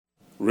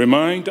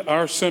Remind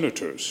our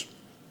senators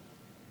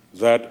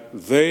that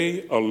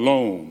they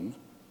alone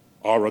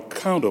are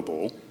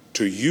accountable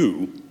to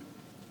you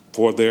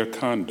for their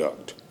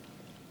conduct.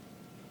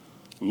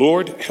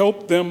 Lord,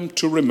 help them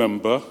to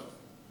remember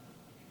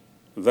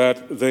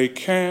that they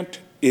can't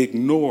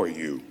ignore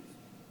you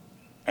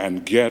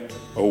and get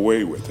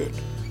away with it,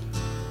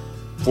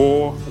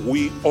 for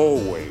we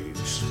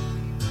always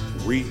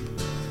reap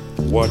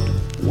what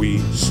we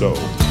sow.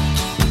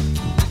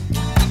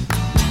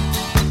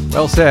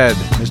 Well said,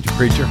 Mr.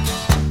 Preacher.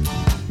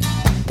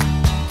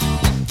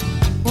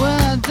 Well,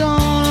 I don't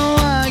know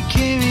why I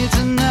came here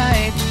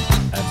tonight.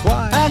 That's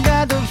why. I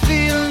got the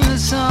feeling that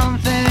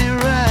something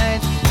ain't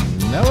right.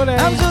 No, it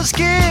ain't. I'm so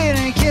scared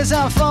in case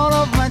I fall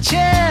off my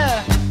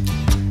chair.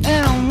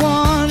 And I'm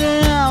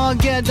wondering how I'll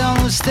get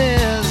down the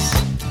stairs.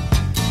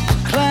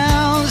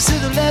 Clowns to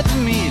the left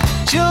of me,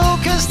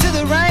 jokers to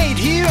the right.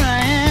 Here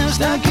I am,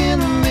 stuck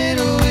in the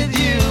middle with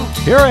you.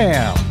 Here I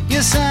am.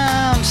 Yes,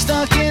 I'm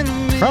stuck in the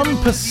middle. From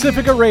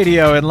Pacifica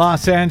Radio in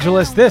Los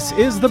Angeles, this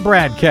is the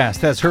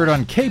BradCast that's heard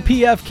on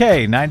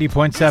KPFK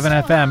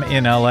 90.7 FM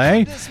in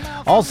LA.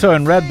 Also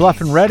in Red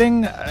Bluff and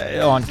Redding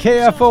on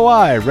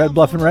KFOI, Red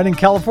Bluff and Redding,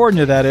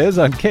 California, that is,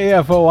 on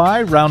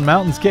KFOI, Round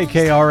Mountains,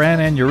 KKRN,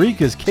 and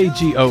Eureka's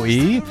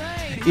KGOE.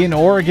 In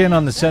Oregon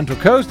on the Central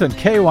Coast on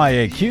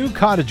KYAQ,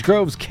 Cottage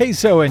Grove's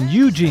KSO, and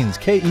Eugene's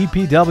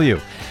KEPW.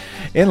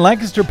 In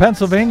Lancaster,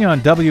 Pennsylvania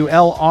on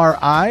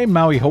WLRI,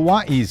 Maui,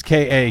 Hawaii's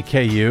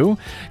KAKU,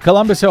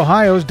 Columbus,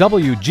 Ohio's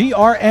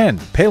WGRN,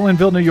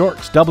 Palinville, New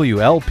York's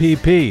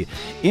WLPP,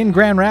 in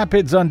Grand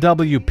Rapids on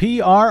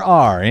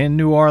WPRR, in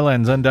New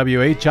Orleans on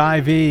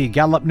WHIV,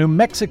 Gallup, New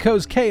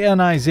Mexico's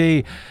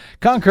KNIZ,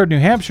 Concord, New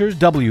Hampshire's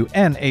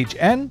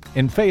WNHN,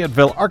 in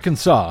Fayetteville,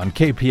 Arkansas on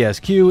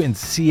KPSQ, in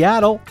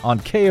Seattle on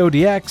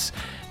KODX,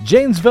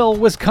 Janesville,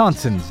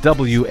 Wisconsin's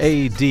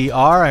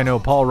WADR. I know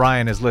Paul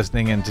Ryan is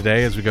listening in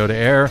today as we go to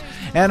air.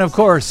 And, of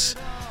course,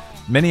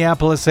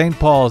 Minneapolis, St.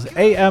 Paul's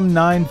AM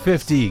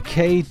 950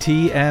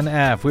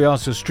 KTNF. We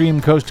also stream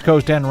coast to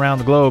coast and around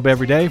the globe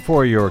every day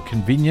for your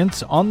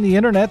convenience on the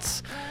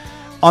internets,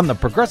 on the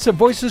Progressive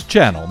Voices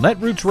channel,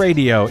 Netroots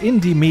Radio,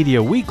 Indie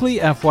Media Weekly,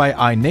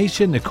 FYI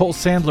Nation,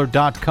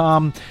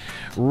 NicoleSandler.com,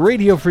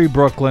 Radio Free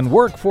Brooklyn,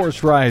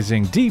 Workforce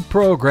Rising,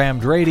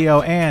 Deprogrammed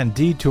Radio, and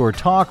Detour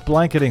Talk,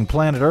 blanketing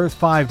planet Earth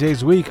 5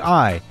 days a week.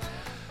 I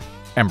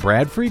am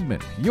Brad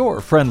Friedman,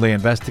 your friendly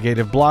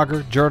investigative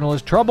blogger,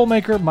 journalist,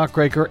 troublemaker,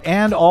 muckraker,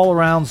 and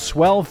all-around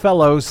swell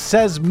fellow,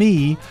 says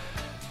me,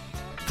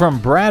 from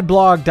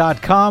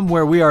BradBlog.com,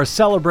 where we are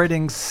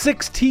celebrating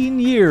 16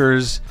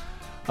 years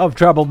of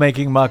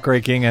troublemaking,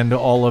 muckraking, and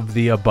all of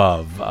the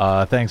above.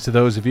 Thanks to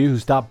those of you who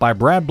stopped by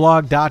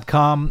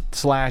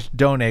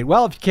bradblog.com/donate.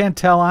 Well, if you can't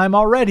tell, I'm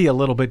already a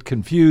little bit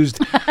confused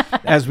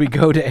as we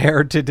go to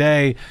air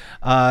today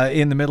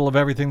in the middle of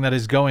everything that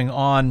is going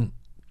on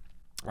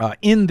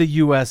in the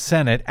U.S.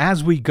 Senate.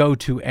 As we go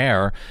to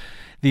air,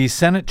 the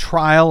Senate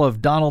trial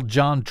of Donald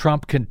John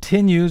Trump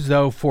continues,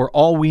 though for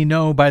all we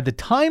know, by the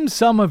time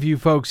some of you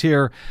folks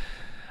hear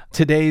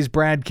today's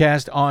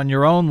BradCast on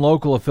your own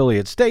local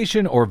affiliate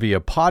station or via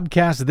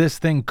podcast, this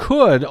thing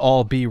could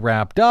all be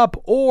wrapped up,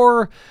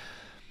 or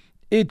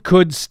it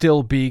could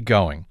still be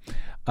going.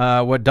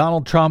 What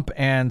Donald Trump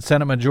and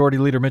Senate Majority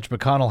Leader Mitch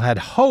McConnell had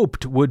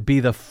hoped would be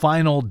the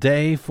final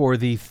day for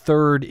the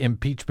third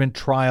impeachment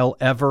trial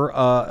ever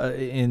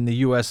in the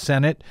U.S.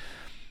 Senate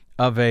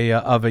of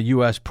a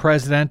U.S.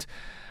 president.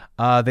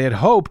 They had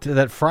hoped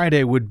that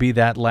Friday would be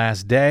that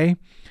last day,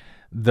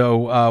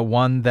 though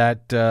one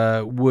that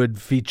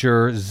would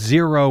feature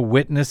 0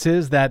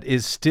 witnesses. That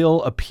is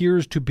still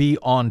appears to be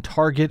on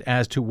target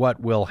as to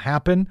what will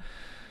happen.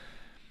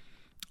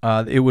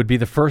 It would be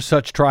the first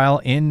such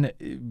trial in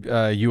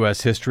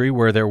U.S. history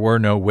where there were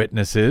no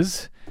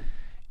witnesses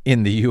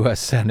in the U.S.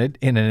 Senate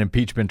in an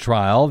impeachment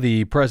trial.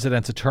 The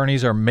president's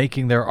attorneys are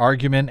making their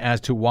argument as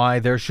to why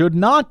there should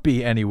not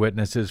be any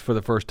witnesses for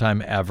the first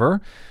time ever.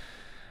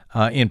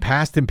 In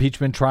past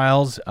impeachment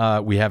trials,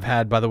 we have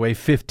had, by the way,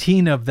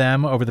 15 of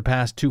them over the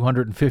past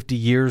 250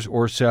 years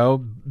or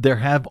so. There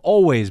have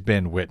always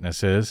been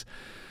witnesses.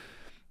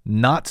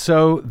 Not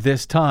so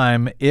this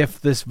time if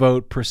this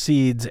vote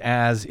proceeds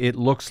as it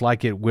looks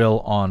like it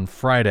will on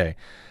Friday.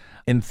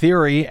 In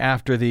theory,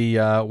 after the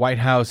White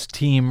House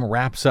team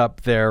wraps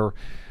up their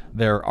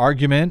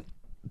argument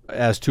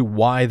as to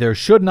why there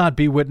should not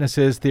be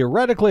witnesses,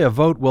 theoretically a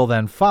vote will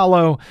then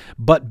follow.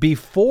 But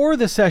before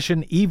the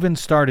session even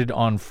started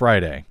on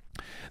Friday,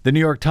 the New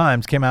York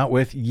Times came out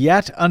with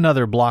yet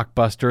another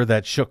blockbuster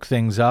that shook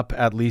things up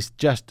at least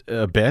just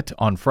a bit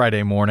on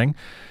Friday morning,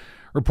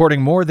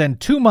 reporting more than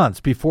 2 months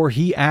before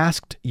he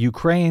asked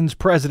Ukraine's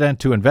president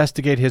to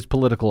investigate his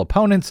political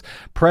opponents,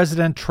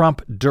 President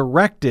Trump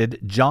directed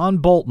John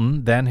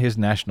Bolton, then his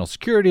national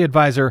security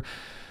advisor,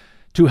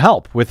 to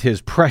help with his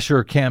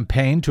pressure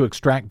campaign to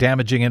extract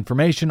damaging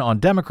information on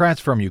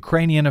Democrats from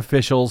Ukrainian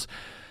officials.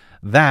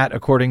 That,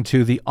 according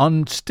to the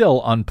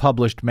still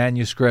unpublished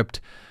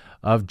manuscript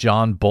of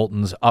John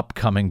Bolton's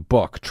upcoming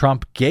book.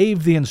 Trump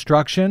gave the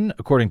instruction,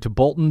 according to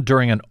Bolton,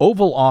 during an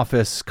Oval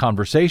Office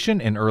conversation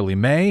in early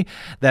May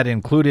that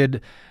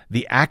included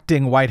the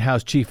acting White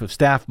House Chief of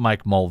Staff,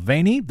 Mike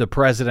Mulvaney, the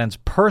president's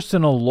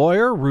personal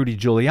lawyer, Rudy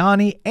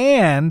Giuliani,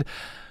 and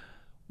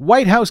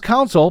White House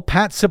counsel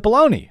Pat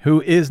Cipollone,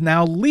 who is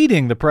now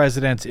leading the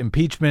president's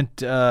impeachment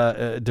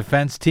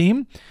defense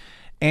team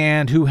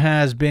and who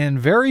has been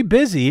very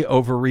busy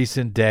over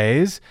recent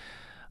days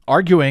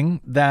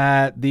arguing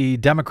that the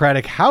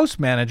Democratic House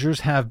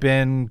managers have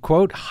been,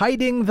 quote,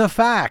 hiding the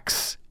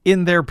facts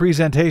in their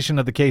presentation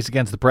of the case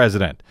against the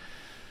president.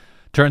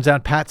 Turns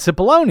out Pat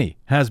Cipollone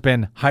has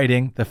been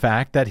hiding the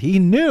fact that he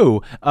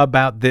knew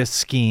about this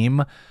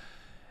scheme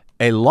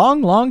a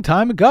long, long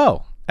time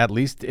ago. At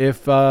least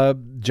if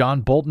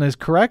John Bolton is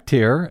correct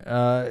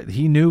here,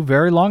 he knew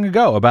very long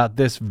ago about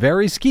this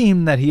very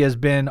scheme that he has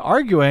been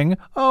arguing,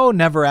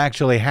 never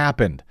actually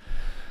happened.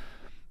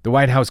 The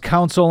White House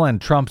counsel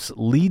and Trump's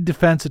lead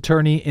defense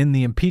attorney in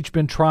the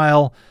impeachment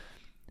trial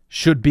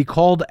should be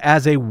called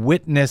as a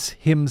witness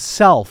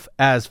himself,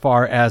 as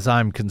far as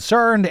I'm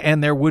concerned,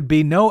 and there would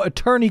be no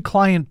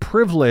attorney-client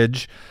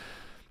privilege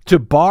to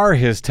bar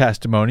his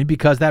testimony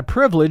because that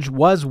privilege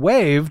was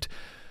waived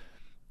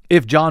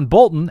if John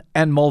Bolton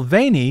and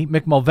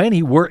Mick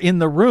Mulvaney were in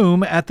the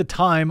room at the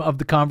time of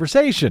the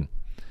conversation.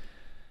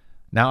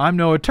 Now, I'm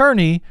no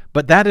attorney,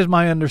 but that is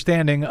my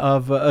understanding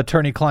of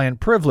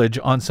attorney-client privilege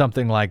on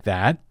something like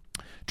that.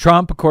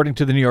 Trump, according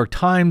to the New York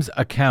Times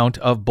account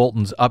of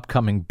Bolton's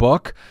upcoming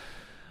book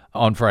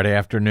on Friday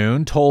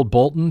afternoon, told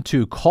Bolton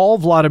to call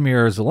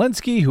Vladimir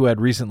Zelensky, who had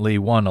recently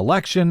won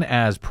election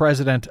as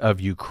president of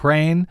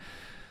Ukraine.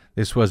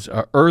 This was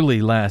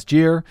early last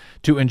year,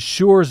 to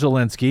ensure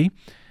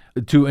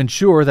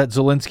that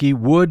Zelensky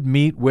would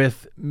meet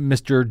with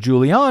Mr.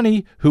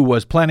 Giuliani, who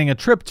was planning a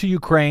trip to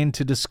Ukraine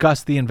to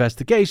discuss the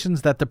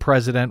investigations that the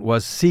president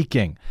was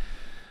seeking.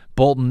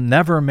 Bolton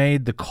never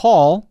made the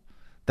call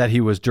that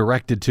he was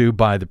directed to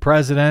by the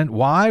president.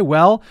 Why?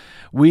 Well,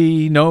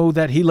 we know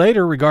that he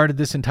later regarded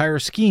this entire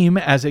scheme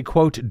as a,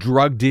 quote,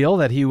 drug deal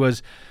that he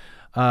was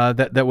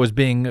that was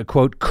being,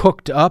 quote,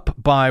 cooked up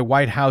by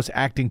White House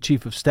acting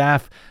Chief of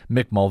Staff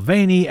Mick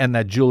Mulvaney, and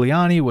that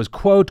Giuliani was,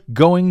 quote,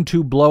 going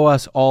to blow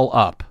us all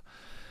up.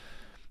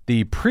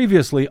 The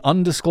previously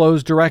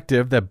undisclosed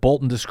directive that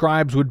Bolton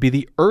describes would be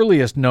the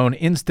earliest known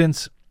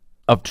instance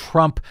of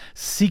Trump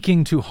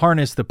seeking to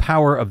harness the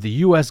power of the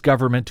U.S.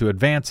 government to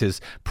advance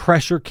his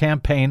pressure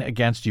campaign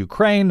against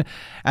Ukraine,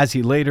 as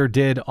he later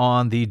did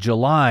on the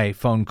July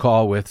phone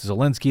call with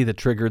Zelensky that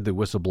triggered the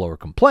whistleblower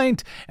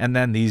complaint and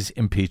then these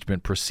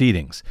impeachment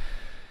proceedings.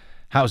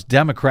 House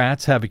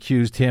Democrats have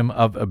accused him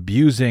of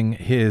abusing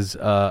his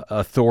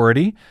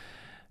authority,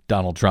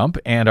 Donald Trump,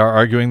 and are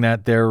arguing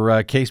that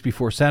their case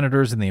before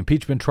senators in the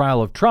impeachment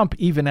trial of Trump,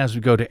 even as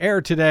we go to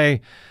air today,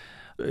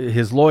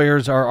 his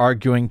lawyers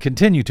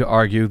continue to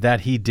argue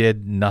that he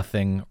did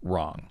nothing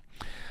wrong.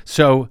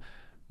 So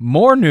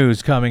more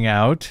news coming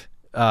out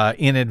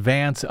in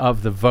advance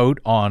of the vote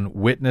on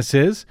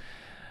witnesses.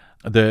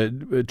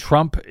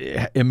 Trump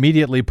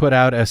immediately put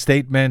out a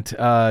statement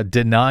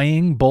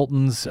denying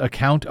Bolton's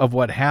account of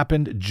what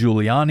happened.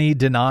 Giuliani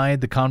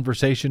denied the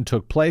conversation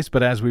took place,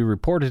 but as we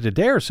reported a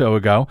day or so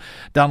ago,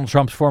 Donald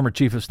Trump's former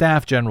chief of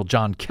staff, General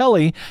John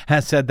Kelly,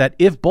 has said that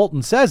if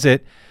Bolton says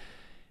it,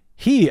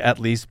 he at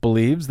least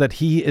believes that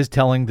he is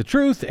telling the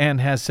truth and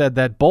has said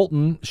that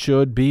Bolton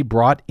should be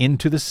brought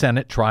into the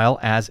Senate trial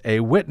as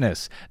a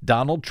witness.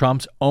 Donald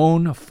Trump's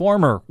own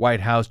former White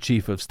House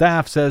chief of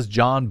staff says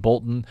John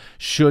Bolton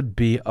should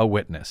be a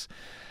witness.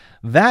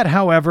 That,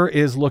 however,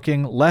 is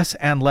looking less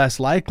and less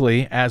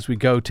likely as we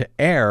go to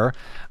air.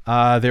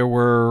 There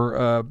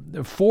were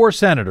 4 Republican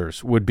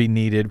senators would be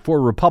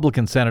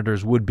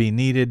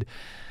needed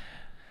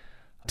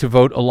to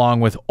vote along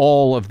with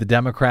all of the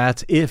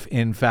Democrats, if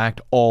in fact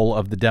all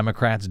of the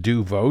Democrats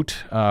do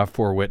vote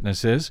for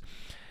witnesses.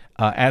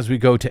 As we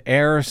go to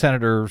air,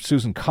 Senator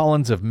Susan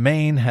Collins of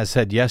Maine has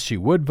said yes, she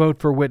would vote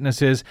for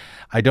witnesses.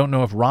 I don't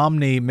know if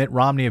Mitt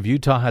Romney of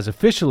Utah has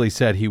officially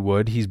said he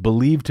would. He's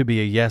believed to be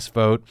a yes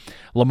vote.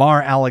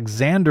 Lamar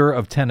Alexander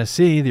of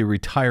Tennessee, the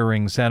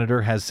retiring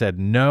senator, has said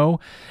no.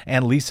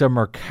 And Lisa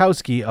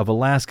Murkowski of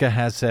Alaska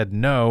has said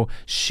no.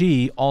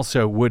 She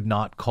also would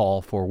not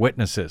call for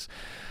witnesses.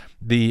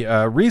 The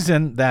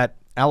reason that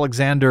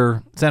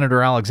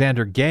Senator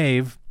Alexander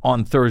gave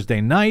on Thursday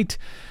night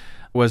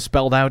was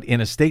spelled out in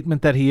a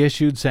statement that he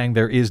issued, saying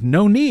there is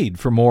no need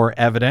for more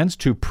evidence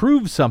to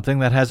prove something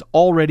that has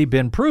already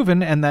been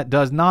proven and that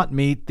does not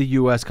meet the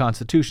U.S.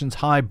 Constitution's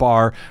high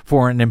bar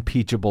for an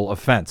impeachable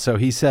offense. So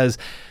he says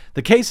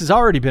the case has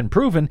already been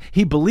proven.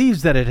 He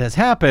believes that it has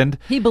happened.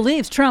 He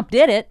believes Trump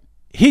did it.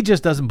 He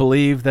just doesn't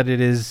believe that it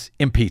is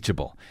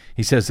impeachable.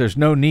 He says there's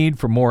no need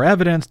for more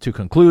evidence to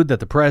conclude that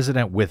the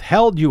president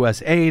withheld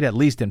U.S. aid, at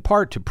least in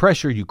part, to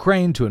pressure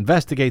Ukraine to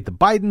investigate the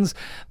Bidens.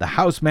 The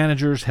House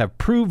managers have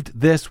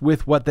proved this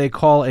with what they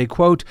call a,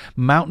 quote,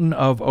 mountain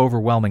of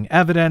overwhelming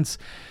evidence.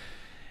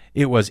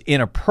 It was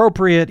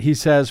inappropriate, he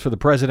says, for the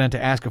president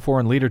to ask a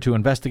foreign leader to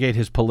investigate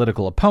his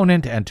political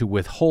opponent and to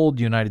withhold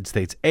United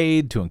States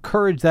aid to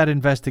encourage that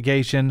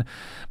investigation.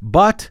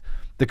 But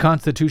the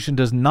Constitution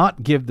does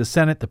not give the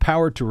Senate the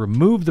power to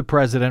remove the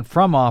president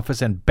from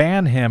office and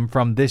ban him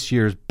from this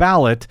year's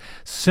ballot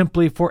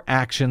simply for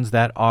actions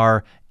that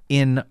are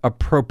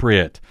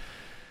inappropriate.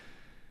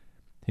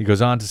 He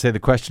goes on to say the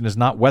question is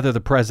not whether the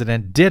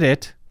president did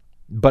it,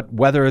 but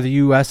whether the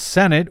U.S.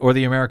 Senate or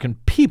the American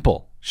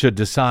people should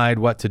decide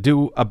what to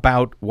do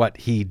about what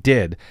he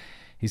did.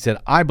 He said,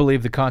 I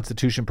believe the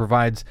Constitution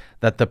provides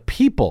that the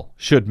people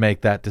should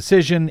make that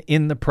decision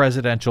in the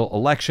presidential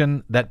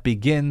election that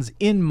begins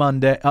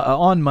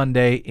on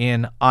Monday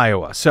in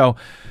Iowa. So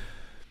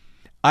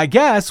I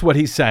guess what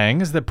he's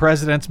saying is that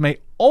presidents may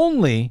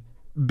only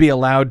be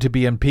allowed to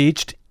be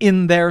impeached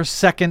in their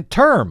second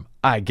term,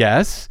 I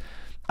guess.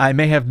 I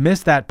may have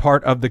missed that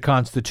part of the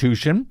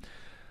Constitution.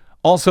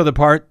 Also, the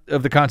part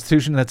of the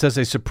Constitution that says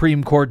a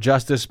Supreme Court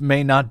justice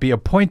may not be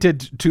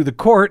appointed to the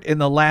court in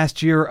the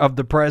last year of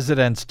the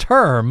president's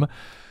term.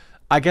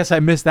 I guess I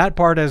missed that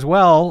part as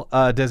well,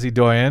 Desi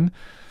Doyen.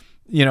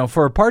 You know,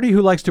 for a party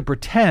who likes to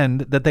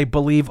pretend that they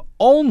believe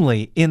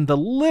only in the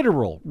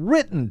literal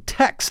written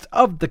text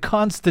of the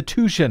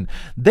Constitution,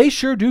 they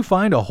sure do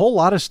find a whole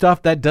lot of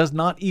stuff that does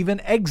not even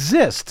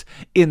exist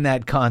in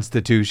that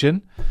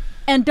Constitution.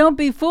 And don't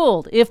be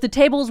fooled. If the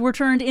tables were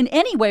turned in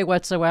any way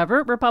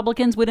whatsoever,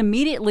 Republicans would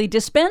immediately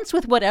dispense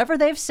with whatever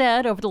they've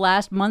said over the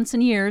last months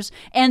and years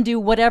and do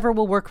whatever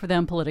will work for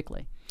them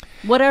politically.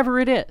 Whatever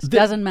it is,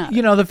 doesn't matter.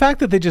 You know, the fact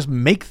that they just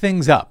make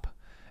things up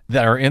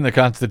that are in the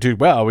Constitution,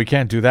 well, we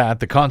can't do that.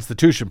 The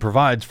Constitution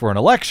provides for an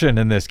election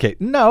in this case.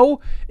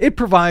 No, it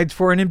provides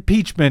for an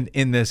impeachment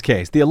in this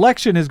case. The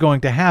election is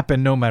going to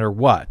happen no matter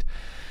what.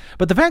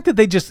 But the fact that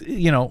they just,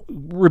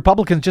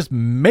 Republicans just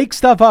make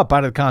stuff up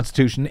out of the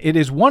Constitution, it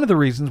is one of the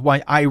reasons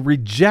why I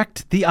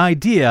reject the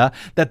idea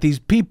that these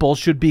people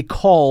should be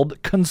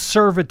called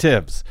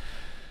conservatives.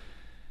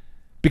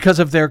 Because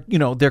of their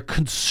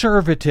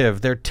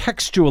conservative, their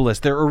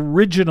textualist, their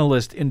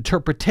originalist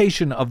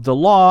interpretation of the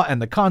law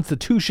and the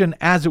Constitution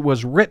as it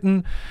was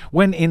written,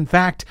 when in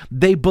fact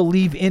they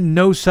believe in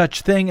no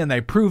such thing, and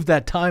they prove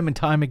that time and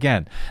time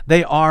again.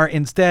 They are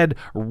instead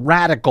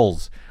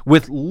radicals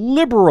with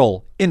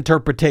liberal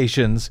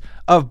interpretations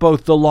of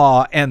both the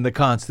law and the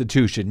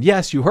Constitution.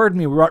 Yes, you heard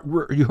me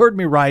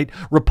right.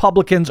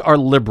 Republicans are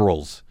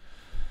liberals.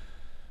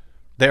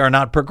 They are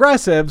not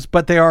progressives,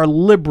 but they are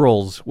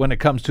liberals when it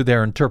comes to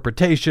their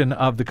interpretation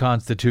of the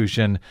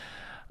Constitution,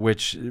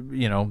 which,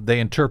 they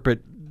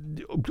interpret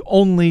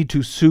only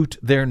to suit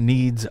their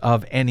needs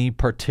of any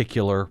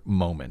particular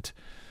moment.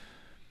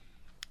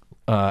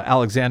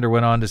 Alexander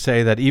went on to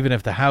say that even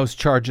if the House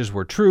charges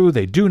were true,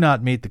 they do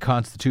not meet the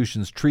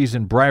Constitution's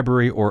treason,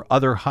 bribery, or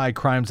other high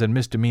crimes and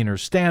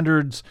misdemeanors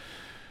standards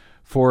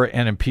for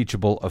an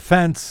impeachable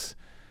offense.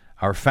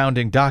 Our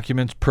founding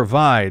documents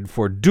provide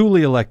for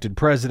duly elected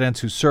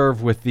presidents who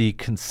serve with the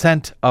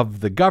consent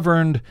of the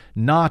governed,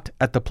 not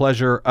at the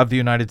pleasure of the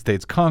United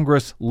States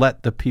Congress.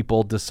 Let the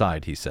people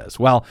decide, he says.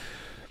 Well,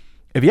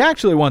 if you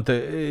actually want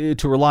to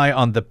rely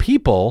on the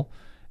people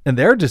and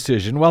their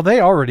decision, well, they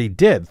already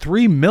did.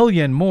 3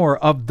 million more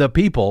of the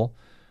people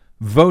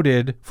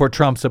voted for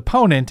Trump's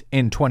opponent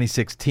in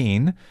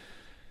 2016.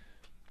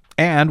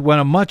 And when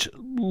a much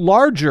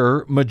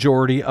larger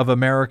majority of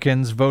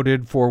Americans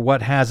voted for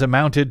what has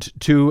amounted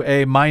to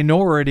a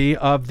minority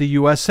of the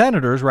U.S.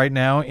 senators right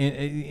now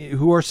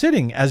who are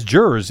sitting as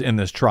jurors in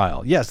this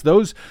trial. Yes,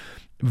 those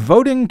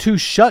voting to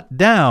shut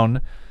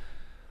down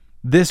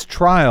this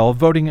trial,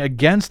 voting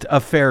against a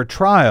fair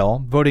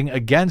trial, voting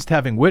against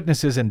having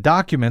witnesses and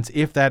documents,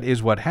 if that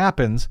is what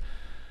happens,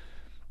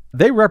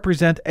 they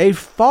represent a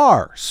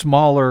far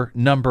smaller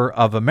number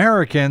of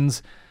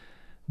Americans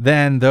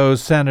than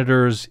those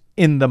senators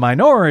in the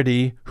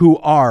minority who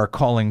are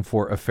calling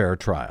for a fair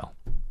trial.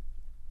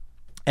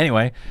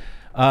 Anyway,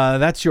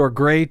 that's your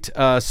great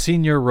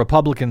senior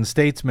Republican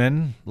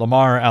statesman,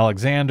 Lamar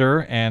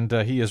Alexander, and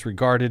he is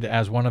regarded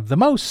as one of the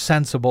most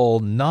sensible,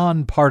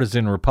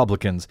 nonpartisan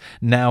Republicans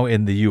now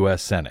in the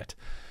U.S. Senate.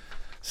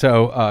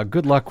 So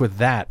good luck with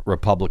that,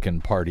 Republican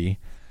Party.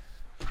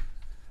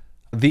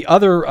 The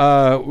other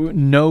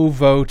no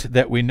vote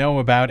that we know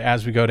about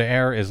as we go to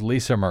air is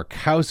Lisa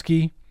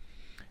Murkowski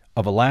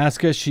of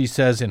Alaska. She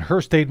says in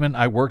her statement,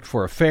 I worked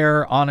for a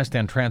fair, honest,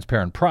 and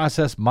transparent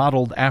process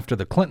modeled after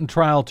the Clinton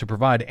trial to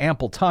provide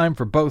ample time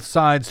for both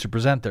sides to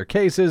present their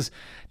cases,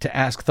 to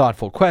ask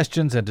thoughtful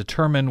questions, and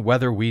determine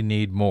whether we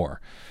need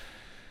more.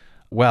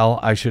 Well,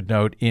 I should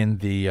note in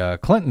the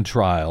Clinton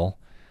trial,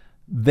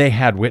 they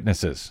had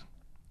witnesses.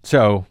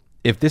 So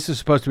if this is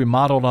supposed to be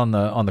modeled on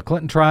the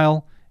Clinton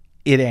trial,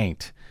 it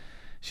ain't.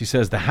 She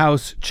says the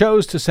House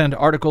chose to send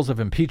articles of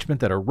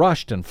impeachment that are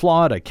rushed and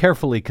flawed. I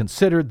carefully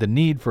considered the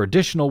need for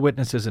additional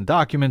witnesses and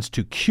documents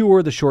to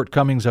cure the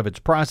shortcomings of its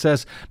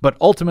process, but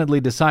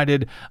ultimately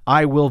decided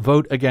I will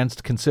vote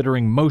against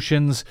considering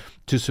motions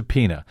to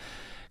subpoena.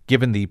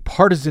 Given the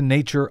partisan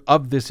nature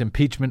of this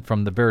impeachment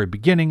from the very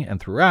beginning and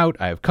throughout,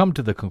 I have come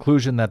to the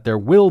conclusion that there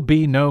will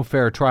be no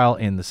fair trial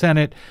in the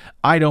Senate.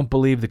 I don't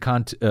believe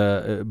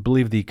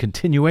the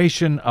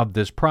continuation of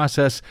this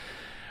process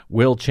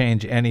will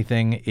change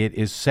anything. It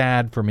is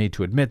sad for me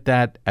to admit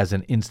that, as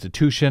an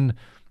institution,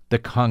 the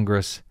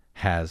Congress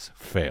has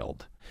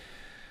failed.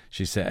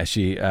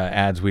 She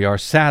adds, we are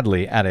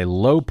sadly at a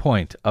low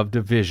point of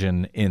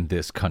division in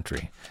this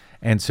country.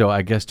 And so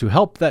I guess to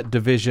help that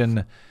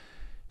division,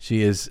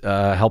 she is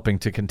helping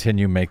to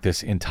continue make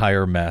this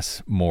entire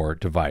mess more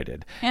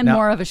divided. And now,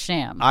 more of a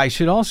sham. I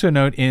should also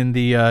note in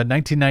the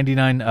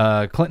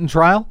 1999 Clinton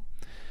trial,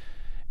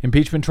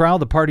 impeachment trial,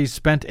 the parties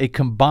spent a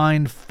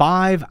combined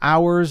 5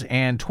 hours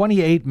and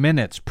 28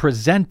 minutes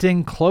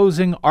presenting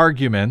closing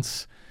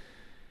arguments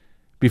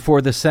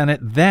before the Senate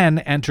then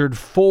entered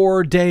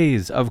 4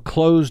 days of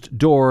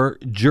closed-door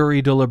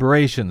jury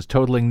deliberations,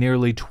 totaling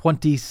nearly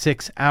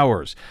 26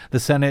 hours.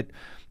 The Senate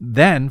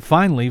then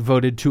finally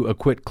voted to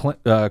acquit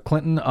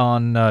Clinton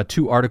on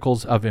 2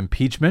 articles of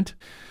impeachment.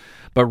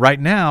 But right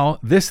now,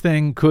 this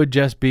thing could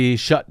just be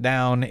shut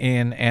down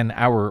in an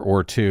hour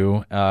or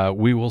two.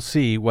 We will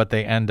see what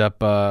they end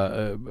up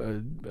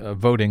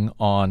voting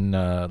on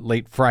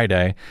late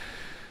Friday.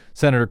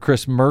 Senator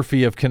Chris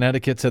Murphy of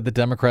Connecticut said the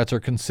Democrats are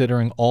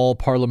considering all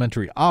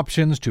parliamentary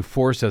options to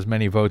force as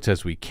many votes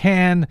as we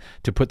can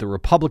to put the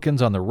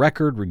Republicans on the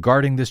record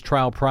regarding this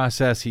trial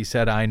process. He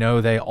said, I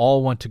know they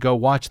all want to go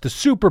watch the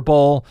Super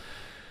Bowl,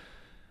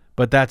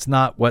 but that's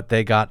not what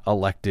they got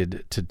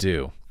elected to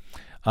do.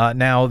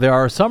 Now, there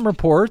are some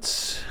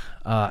reports,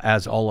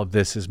 as all of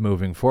this is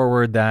moving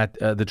forward, that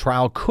the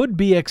trial could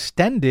be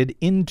extended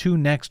into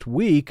next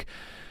week.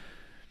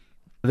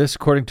 This,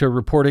 according to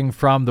reporting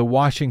from the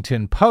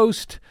Washington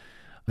Post,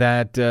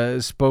 that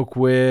spoke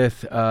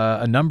with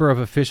a number of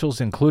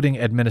officials, including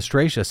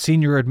a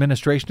senior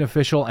administration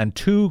official and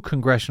 2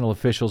 congressional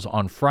officials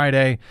on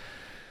Friday,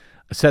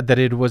 said that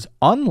it was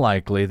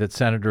unlikely that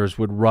senators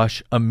would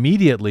rush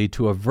immediately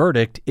to a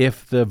verdict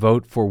if the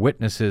vote for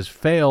witnesses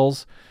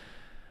fails.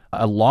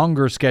 A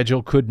longer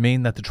schedule could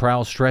mean that the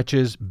trial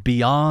stretches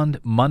beyond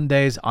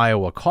Monday's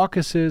Iowa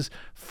caucuses,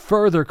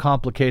 further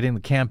complicating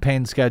the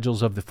campaign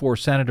schedules of the 4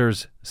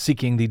 senators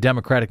seeking the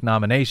Democratic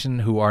nomination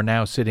who are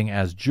now sitting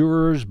as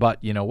jurors.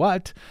 But you know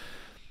what?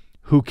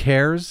 Who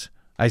cares?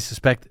 I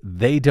suspect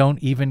they don't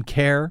even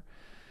care.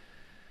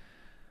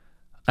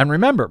 And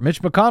remember,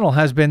 Mitch McConnell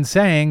has been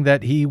saying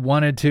that he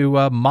wanted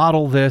to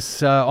model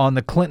this on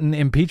the Clinton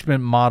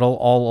impeachment model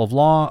all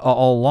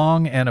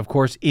along. And, of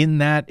course, in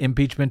that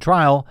impeachment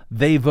trial,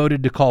 they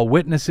voted to call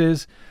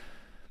witnesses,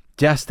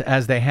 just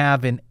as they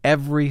have in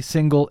every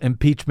single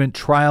impeachment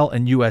trial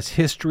in U.S.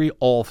 history,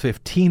 all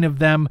 15 of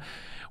them,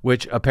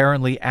 which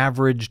apparently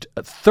averaged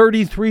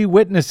 33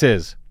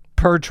 witnesses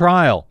per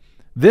trial.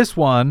 This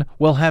one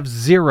will have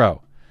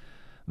 0.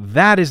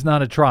 That is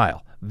not a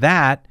trial.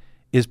 That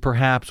is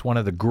perhaps one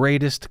of the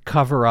greatest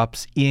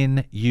cover-ups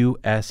in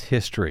U.S.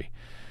 history.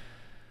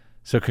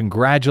 So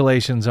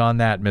congratulations on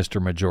that, Mr.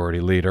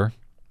 Majority Leader.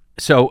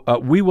 So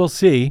we will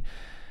see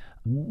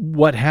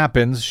what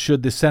happens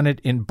should the Senate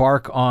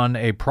embark on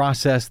a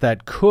process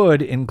that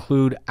could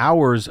include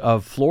hours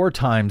of floor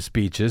time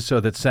speeches so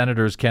that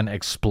senators can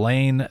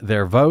explain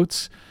their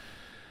votes.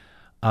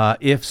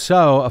 If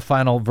so, a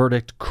final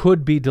verdict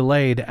could be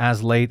delayed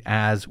as late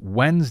as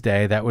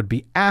Wednesday. That would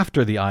be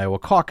after the Iowa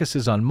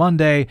caucuses on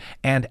Monday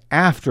and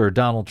after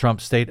Donald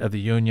Trump's State of the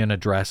Union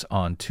address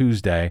on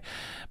Tuesday.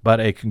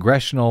 But a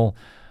congressional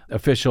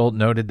official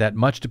noted that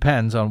much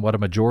depends on what a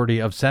majority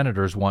of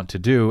senators want to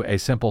do. A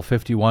simple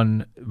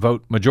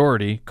 51-vote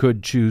majority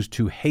could choose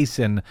to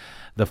hasten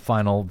the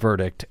final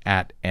verdict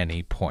at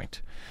any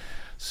point.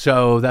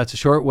 So that's a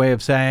short way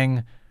of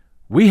saying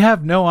we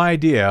have no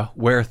idea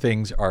where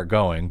things are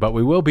going, but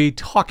we will be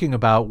talking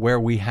about where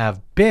we have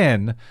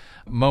been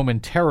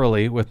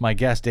momentarily with my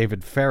guest,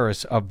 David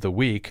Faris of the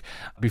week.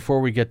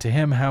 Before we get to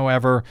him,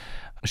 however,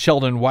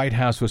 Sheldon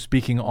Whitehouse was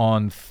speaking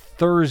on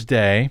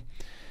Thursday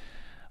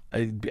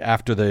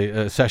after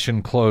the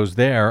session closed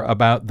there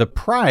about the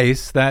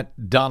price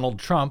that Donald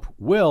Trump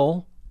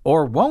will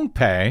or won't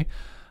pay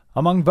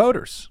among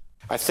voters.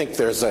 I think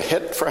there's a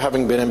hit for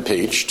having been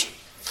impeached.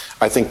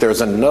 I think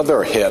there's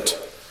another hit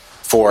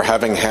for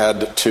having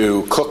had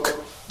to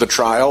cook the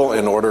trial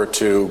in order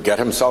to get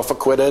himself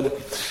acquitted.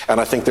 And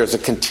I think there's a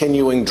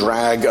continuing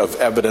drag of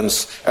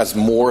evidence as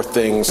more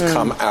things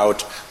come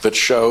out that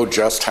show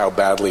just how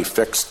badly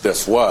fixed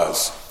this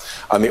was.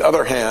 On the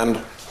other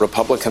hand,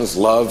 Republicans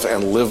love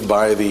and live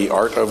by the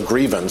art of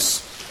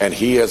grievance, and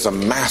he is a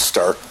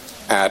master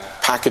at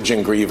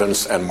packaging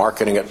grievance and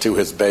marketing it to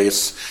his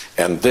base.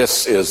 And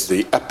this is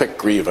the epic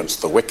grievance.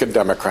 The wicked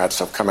Democrats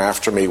have come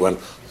after me when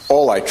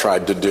all I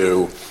tried to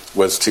do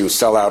was to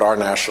sell out our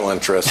national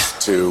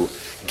interests, to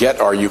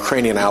get our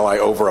Ukrainian ally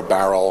over a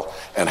barrel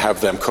and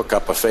have them cook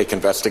up a fake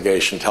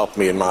investigation to help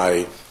me in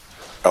my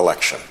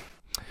election.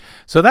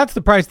 So that's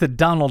the price that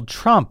Donald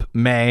Trump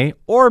may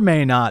or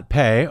may not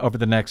pay over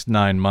the next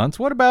 9 months.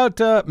 What about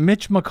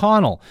Mitch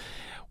McConnell?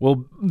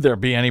 Will there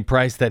be any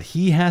price that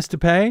he has to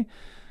pay?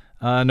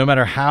 no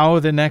matter how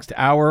the next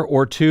hour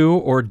or two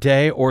or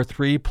day or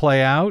three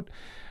play out.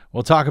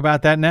 We'll talk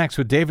about that next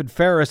with David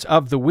Faris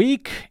of The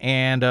Week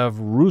and of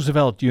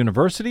Roosevelt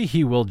University.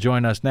 He will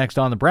join us next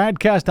on the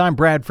BradCast. I'm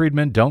Brad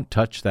Friedman. Don't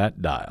touch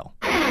that dial.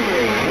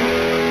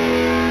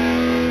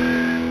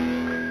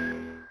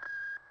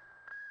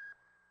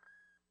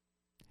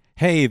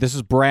 Hey, this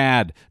is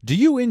Brad. Do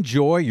you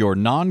enjoy your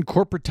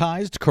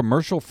non-corporatized,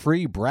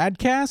 commercial-free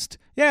BradCast?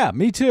 Yeah,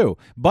 me too.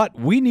 But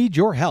we need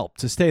your help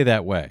to stay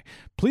that way.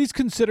 Please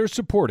consider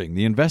supporting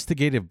the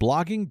investigative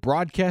blogging,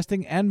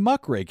 broadcasting, and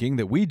muckraking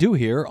that we do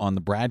here on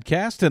the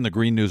BradCast and the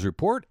Green News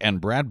Report and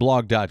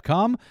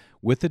bradblog.com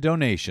with a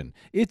donation.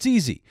 It's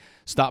easy.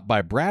 Stop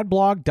by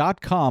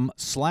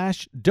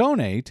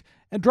bradblog.com/donate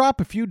and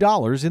drop a few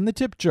dollars in the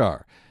tip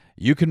jar.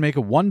 You can make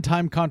a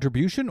one-time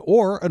contribution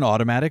or an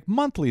automatic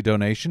monthly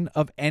donation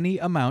of any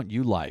amount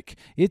you like.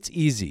 It's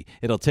easy.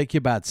 It'll take you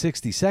about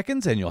 60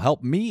 seconds, and you'll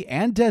help me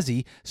and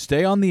Desi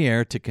stay on the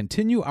air to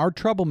continue our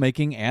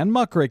troublemaking and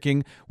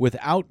muckraking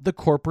without the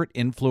corporate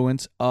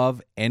influence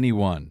of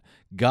anyone.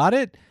 Got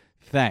it?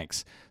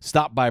 Thanks.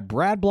 Stop by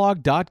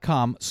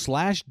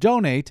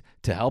bradblog.com/donate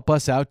to help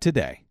us out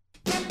today.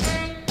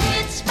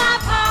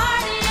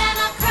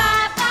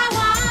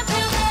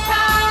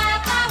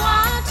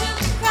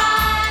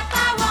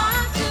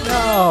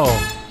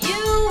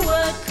 You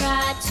would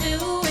cry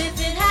too if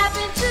it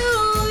happened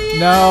to you.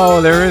 No,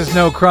 there is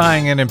no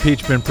crying in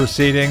impeachment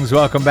proceedings.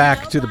 Welcome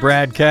back to the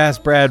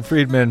BradCast. Brad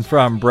Friedman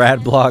from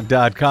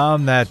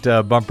bradblog.com.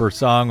 That bumper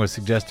song was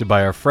suggested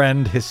by our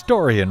friend,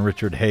 historian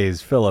Richard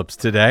Hayes Phillips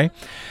today.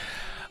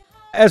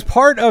 As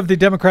part of the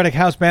Democratic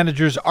House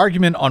manager's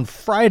argument on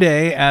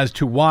Friday as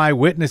to why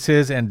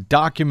witnesses and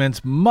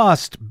documents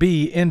must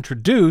be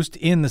introduced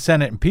in the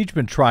Senate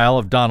impeachment trial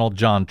of Donald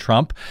John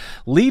Trump,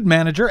 lead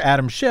manager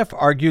Adam Schiff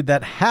argued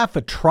that half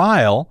a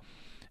trial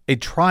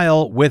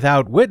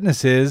without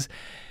witnesses,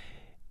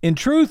 in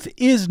truth,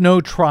 is no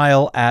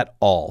trial at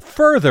all.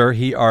 Further,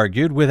 he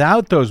argued,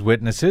 without those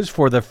witnesses,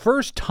 for the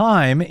first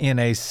time in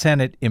a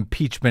Senate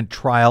impeachment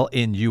trial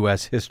in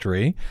U.S.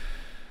 history,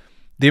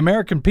 the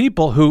American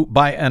people, who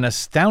by an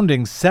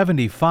astounding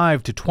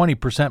 75 to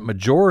 20%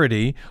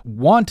 majority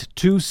want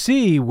to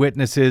see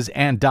witnesses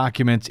and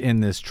documents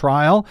in this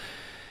trial,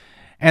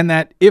 and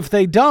that if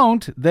they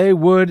don't, they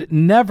would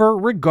never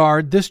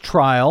regard this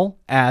trial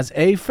as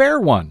a fair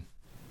one.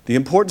 The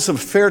importance of a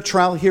fair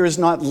trial here is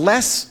not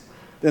less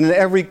than in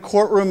every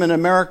courtroom in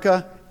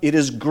America. It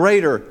is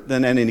greater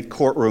than in any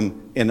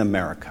courtroom in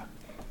America,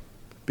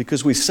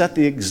 because we set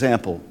the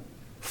example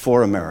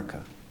for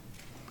America.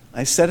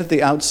 I said at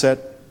the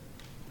outset,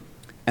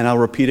 and I'll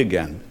repeat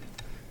again,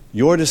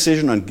 your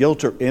decision on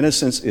guilt or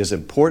innocence is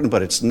important,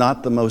 but it's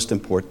not the most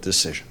important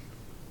decision.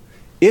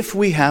 If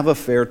we have a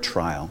fair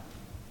trial,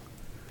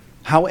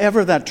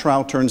 however that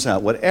trial turns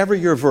out, whatever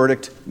your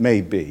verdict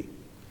may be,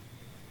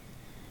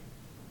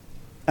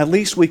 at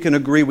least we can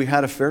agree we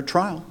had a fair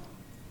trial.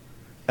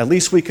 At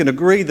least we can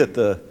agree that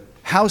the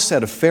House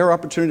had a fair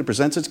opportunity to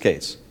present its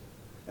case.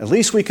 At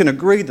least we can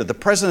agree that the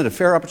President had a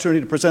fair opportunity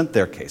to present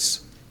their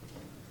case.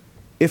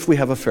 If we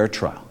have a fair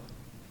trial.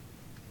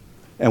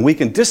 And we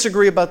can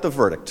disagree about the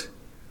verdict,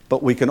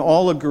 but we can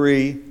all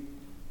agree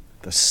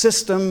the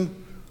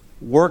system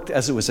worked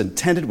as it was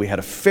intended. We had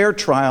a fair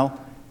trial,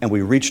 and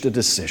we reached a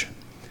decision.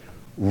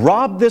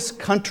 Rob this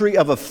country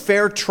of a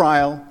fair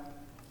trial,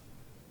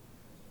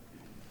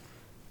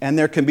 and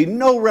there can be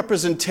no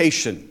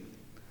representation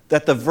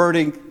that the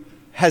verdict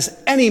has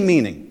any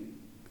meaning.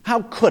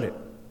 How could it,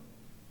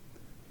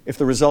 if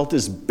the result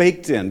is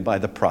baked in by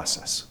the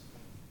process?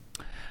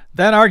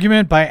 That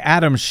argument by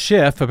Adam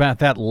Schiff about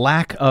that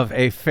lack of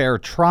a fair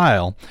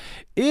trial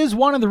is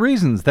one of the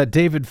reasons that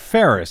David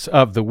Faris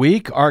of The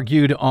Week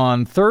argued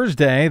on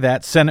Thursday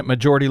that Senate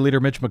Majority Leader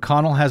Mitch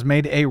McConnell has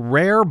made a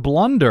rare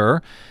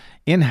blunder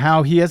in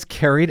how he has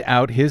carried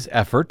out his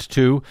effort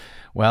to,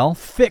 well,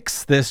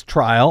 fix this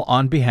trial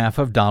on behalf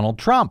of Donald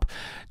Trump.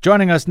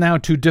 Joining us now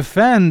to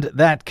defend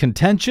that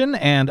contention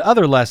and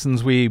other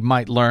lessons we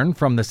might learn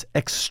from this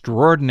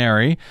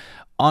extraordinary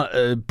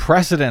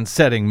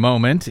precedent-setting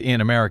moment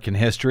in American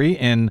history,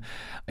 in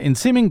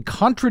seeming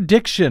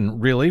contradiction,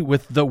 really,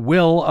 with the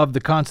will of the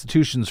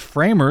Constitution's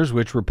framers,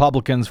 which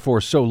Republicans for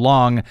so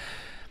long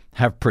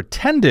have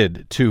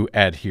pretended to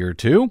adhere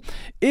to,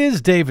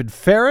 is David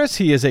Faris.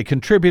 He is a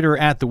contributor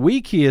at The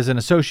Week. He is an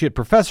associate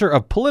professor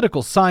of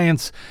political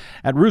science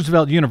at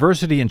Roosevelt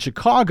University in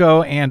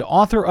Chicago and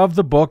author of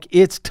the book,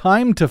 It's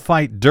Time to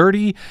Fight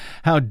Dirty: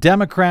 How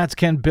Democrats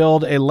Can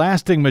Build a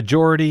Lasting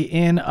Majority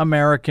in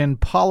American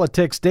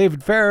Politics.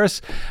 David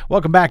Faris,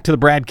 welcome back to the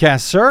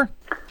BradCast, sir.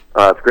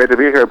 It's great to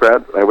be here,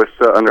 Brad. I wish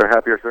under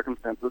happier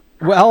circumstances.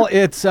 Well,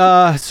 it's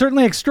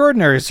certainly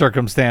extraordinary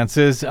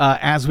circumstances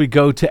as we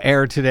go to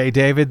air today,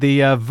 David.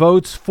 The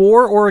votes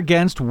for or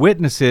against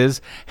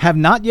witnesses have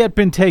not yet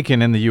been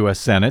taken in the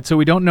U.S. Senate, so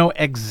we don't know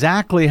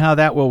exactly how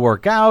that will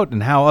work out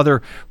and how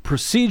other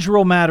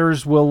procedural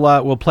matters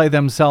will play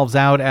themselves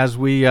out as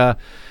we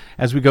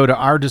go to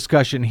our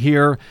discussion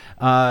here.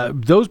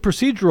 Those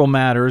procedural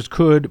matters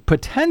could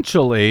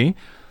potentially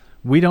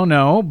We don't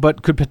know,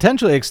 but could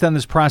potentially extend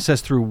this process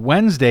through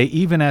Wednesday,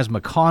 even as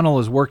McConnell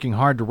is working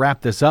hard to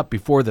wrap this up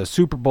before the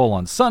Super Bowl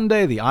on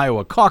Sunday, the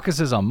Iowa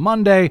caucuses on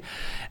Monday,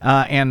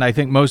 and I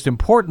think most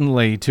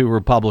importantly to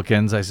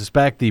Republicans, I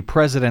suspect, the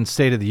President's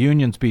State of the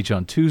Union speech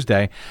on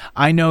Tuesday.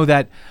 I know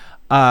that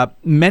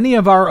many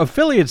of our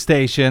affiliate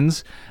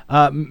stations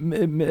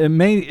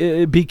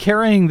may be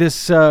carrying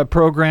this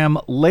program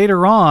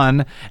later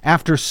on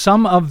after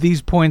some of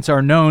these points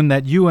are known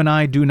that you and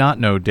I do not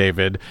know,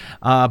 David.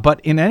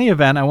 But in any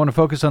event, I want to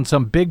focus on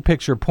some big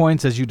picture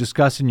points as you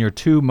discuss in your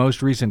two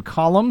most recent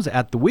columns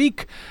at The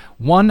Week,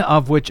 one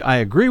of which I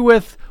agree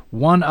with,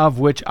 one of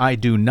which I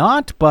do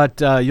not,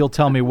 but you'll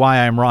tell me why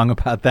I'm wrong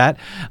about that.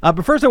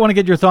 But first, I want to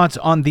get your thoughts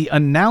on the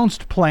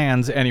announced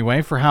plans,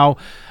 anyway, for how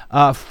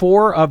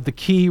 4 of the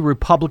key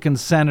Republican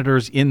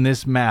senators in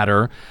this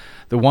matter,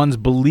 the ones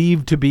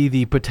believed to be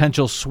the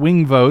potential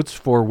swing votes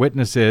for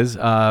witnesses,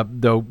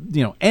 though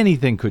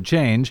anything could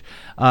change.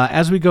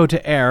 As we go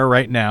to air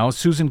right now,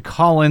 Susan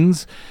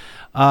Collins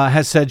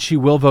has said she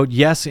will vote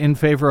yes in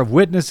favor of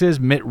witnesses.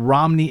 Mitt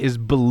Romney is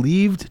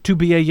believed to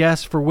be a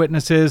yes for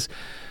witnesses.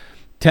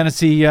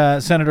 Tennessee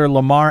Senator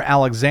Lamar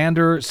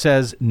Alexander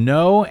says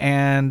no,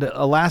 and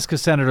Alaska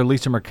Senator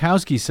Lisa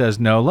Murkowski says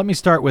no. Let me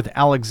start with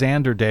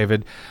Alexander,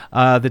 David.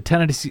 The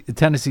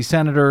Tennessee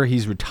senator,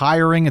 he's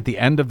retiring at the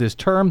end of this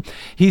term.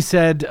 He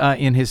said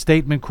in his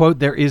statement, quote,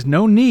 "There is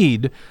no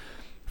need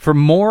for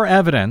more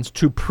evidence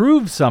to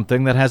prove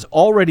something that has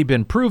already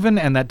been proven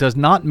and that does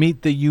not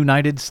meet the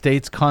United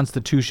States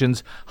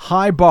Constitution's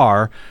high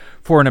bar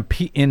for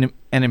an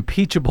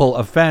impeachable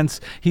offense."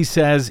 He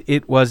says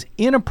it was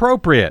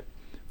inappropriate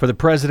for the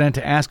president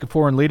to ask a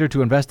foreign leader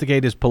to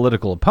investigate his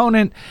political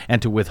opponent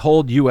and to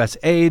withhold U.S.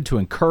 aid to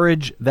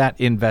encourage that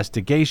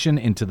investigation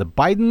into the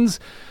Bidens,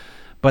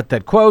 but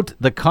that, quote,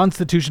 "the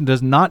Constitution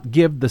does not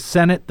give the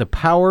Senate the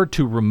power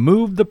to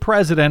remove the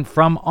president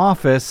from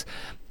office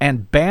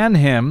and ban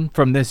him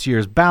from this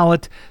year's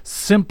ballot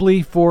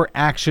simply for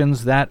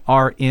actions that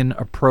are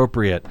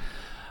inappropriate."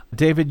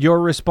 David,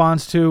 your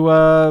response to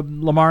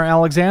Lamar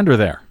Alexander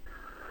there?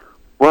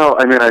 Well,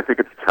 I mean, I think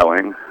it's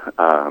telling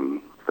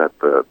that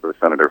the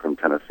senator from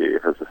Tennessee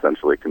has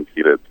essentially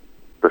conceded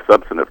the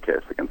substantive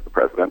case against the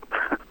president,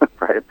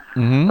 right?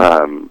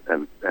 Mm-hmm.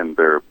 And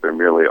they're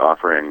merely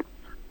offering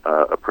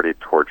a pretty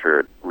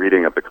tortured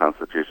reading of the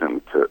Constitution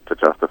to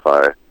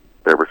justify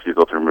their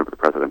refusal to remove the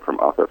president from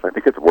office. I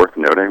think it's worth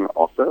noting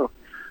also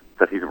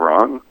that he's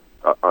wrong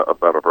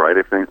about a variety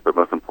of things, but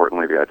most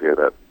importantly, the idea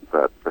that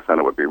the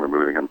Senate would be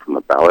removing him from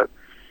the ballot.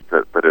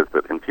 That is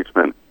that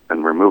impeachment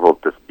and removal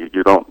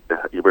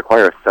you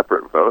require a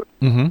separate vote.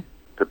 Mm-hmm.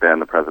 to ban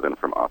the president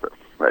from office,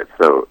 right?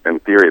 So in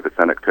theory, the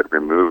Senate could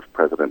remove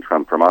President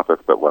Trump from office,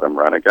 but let him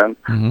run again.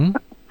 Mm-hmm.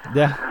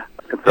 Yeah,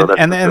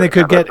 and they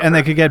could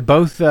get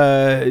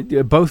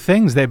both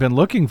things they've been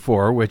looking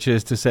for, which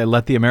is to say,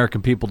 let the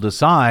American people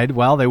decide.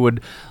 Well, they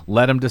would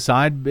let him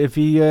decide if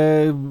he,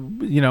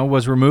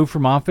 was removed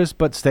from office,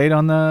 but stayed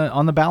on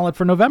the ballot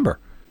for November.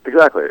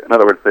 Exactly. In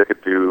other words, they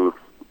could do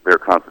their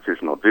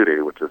constitutional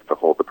duty, which is to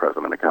hold the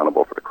president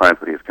accountable for the crimes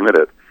that he's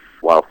committed,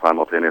 while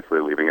simultaneously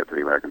leaving it to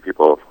the American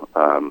people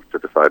to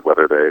decide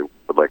whether they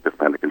would like this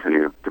man to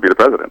continue to be the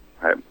president.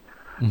 Right?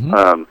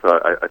 Mm-hmm. So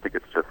I think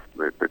it's just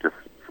they're just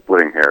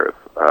splitting hairs,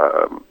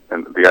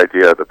 and the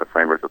idea that the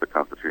framers of the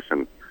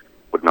Constitution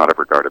would not have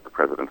regarded the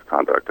president's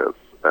conduct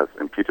as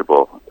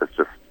impeachable is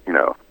just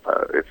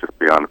it's just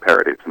beyond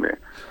parody to me.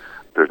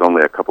 There's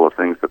only a couple of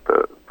things that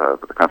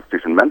the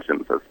Constitution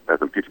mentions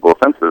as impeachable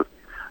offenses,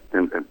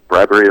 and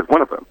bribery is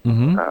one of them.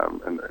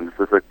 Mm-hmm. And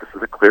this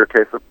is a clear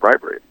case of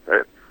bribery,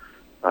 right?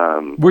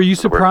 Were you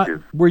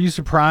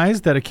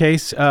surprised that a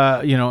case,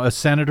 a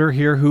senator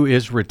here who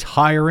is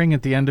retiring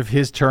at the end of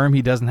his term,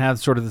 he doesn't have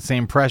sort of the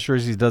same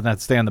pressures, he doesn't have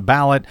to stay on the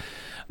ballot,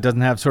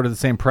 doesn't have sort of the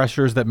same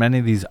pressures that many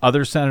of these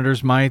other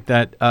senators might,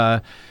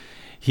 that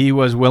he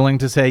was willing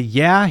to say,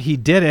 yeah, he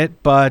did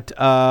it, but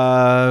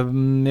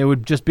it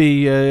would just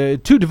be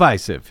too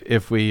divisive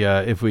if we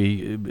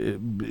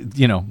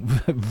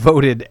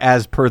voted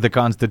as per the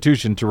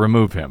Constitution to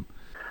remove him?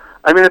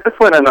 I mean, at this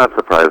point, I'm not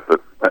surprised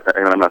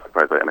I'm not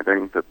surprised by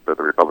anything that the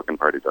Republican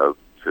Party does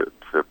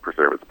to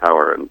preserve its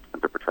power and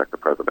to protect the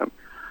president.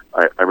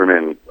 I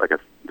remain, I guess,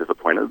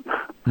 disappointed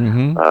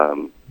mm-hmm.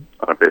 On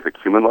a basic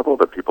human level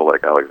that people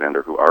like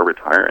Alexander, who are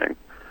retiring,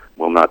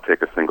 will not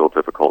take a single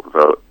difficult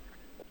vote,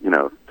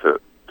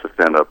 to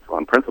stand up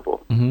on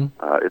principle. Mm-hmm.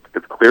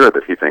 It's clear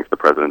that he thinks the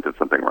president did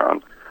something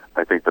wrong.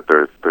 I think that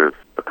there's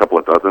a couple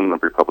of dozen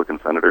of Republican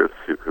senators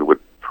who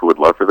would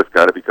love for this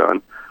guy to be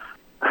gone.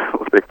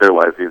 Will make their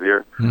lives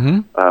easier,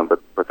 mm-hmm.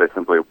 But they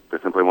simply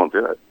won't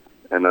do it,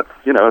 and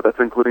that's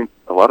including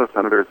a lot of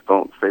senators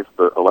don't face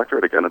the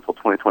electorate again until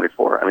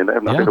 2024. I mean, they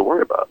have nothing to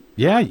worry about.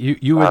 Yeah,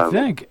 you would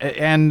think.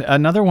 And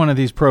another one of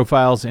these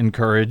profiles in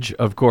Courage,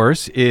 of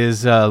course,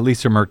 is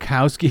Lisa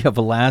Murkowski of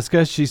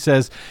Alaska. She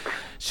says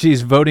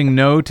she's voting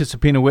no to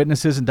subpoena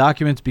witnesses and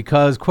documents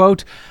because,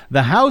 quote,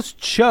 "the House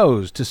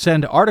chose to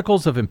send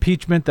articles of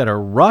impeachment that are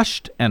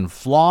rushed and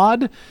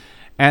flawed,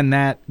 and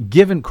that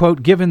given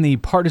the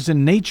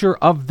partisan nature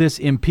of this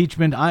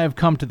impeachment, I have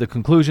come to the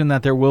conclusion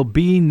that there will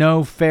be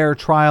no fair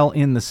trial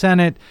in the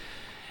Senate,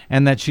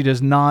 and that she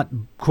does not,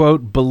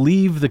 quote,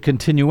 believe the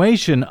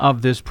continuation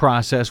of this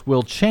process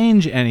will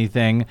change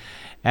anything,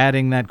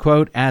 adding that,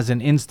 quote, as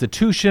an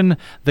institution,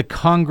 the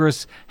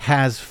Congress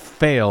has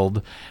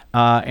failed.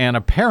 And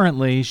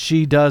apparently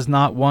she does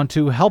not want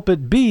to help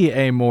it be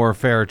a more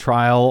fair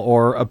trial,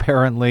 or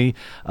apparently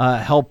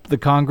help the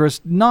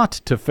Congress not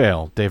to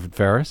fail. David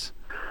Faris?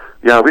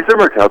 Yeah, Lisa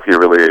Murkowski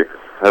really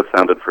has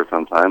sounded for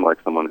some time like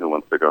someone who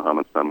wants to go home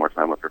and spend more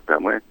time with her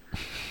family.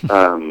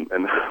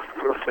 And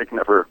like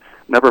never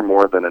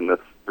more than in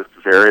this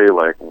very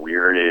like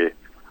weary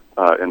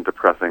and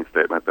depressing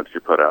statement that she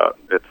put out.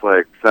 It's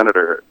like,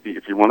 Senator,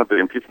 if you wanted the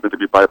impeachment to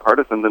be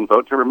bipartisan, then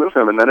vote to remove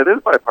him, and then it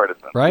is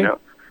bipartisan. Right. You know?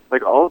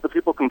 Like, all of the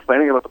people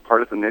complaining about the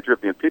partisan nature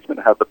of the impeachment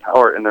have the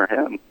power in their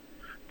hands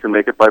to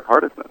make it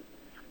bipartisan.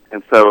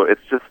 And so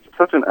it's just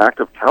such an act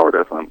of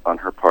cowardice on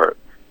her part.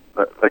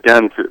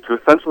 Again, to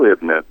essentially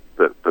admit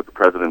that the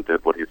president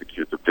did what he's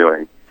accused of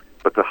doing,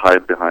 but to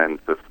hide behind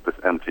this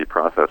empty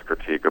process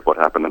critique of what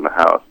happened in the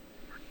House,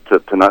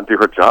 to not do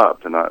her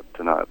job, to not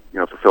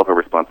fulfill her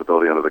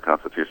responsibility under the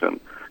Constitution,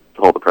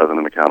 to hold the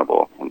president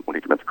accountable when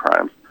he commits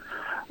crimes.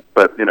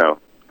 But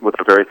with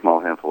a very small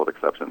handful of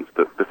exceptions,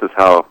 this is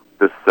how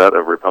this set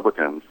of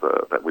Republicans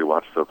that we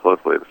watch so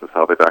closely, this is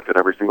how they've acted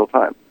every single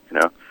time.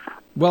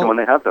 Well, and when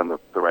they have done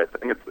the right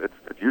thing,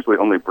 it's usually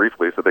only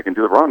briefly so they can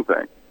do the wrong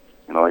thing.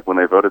 Like when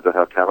they voted to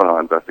have Kavanaugh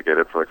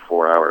investigated for like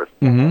 4 hours,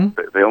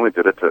 they only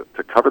did it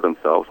to cover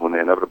themselves when they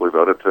inevitably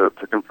voted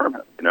to confirm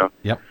it.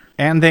 Yep.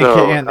 And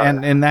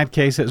and in that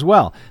case as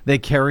well, they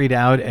carried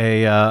out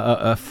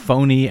a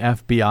phony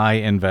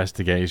FBI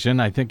investigation.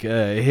 I think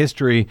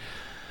history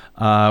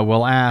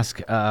will ask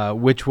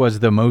which was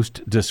the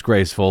most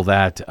disgraceful,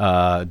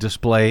 that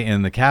display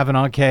in the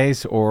Kavanaugh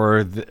case,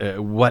 or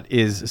what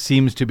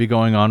seems to be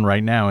going on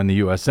right now in the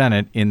U.S.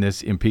 Senate in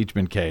this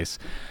impeachment case.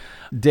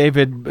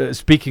 David,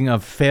 speaking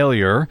of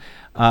failure,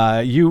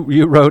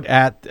 you wrote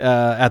at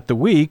The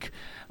Week,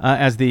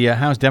 as the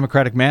House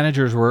Democratic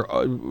managers were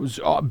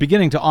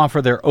beginning to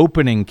offer their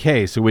opening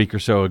case a week or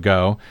so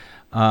ago,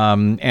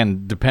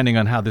 and depending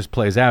on how this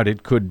plays out,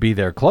 it could be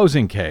their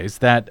closing case,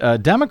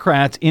 that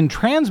Democrats, in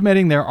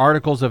transmitting their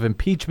articles of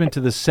impeachment to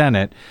the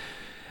Senate,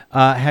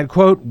 had,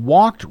 quote,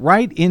 walked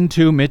right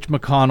into Mitch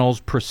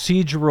McConnell's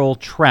procedural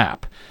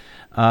trap.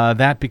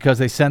 That because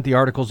they sent the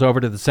articles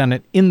over to the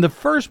Senate in the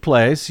first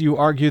place. You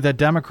argue that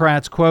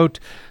Democrats, quote,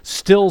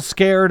 still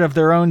scared of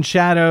their own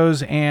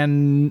shadows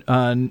and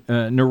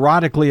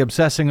neurotically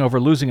obsessing over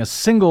losing a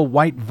single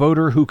white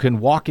voter who can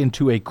walk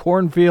into a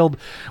cornfield,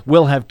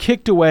 will have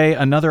kicked away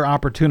another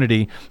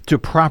opportunity to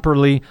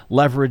properly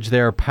leverage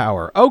their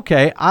power.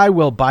 Okay, I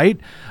will bite.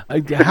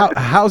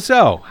 How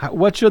so?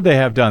 What should they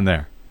have done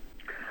there?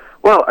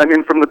 Well, I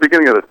mean, from the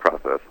beginning of this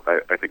process,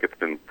 I think it's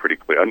been pretty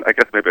clear. I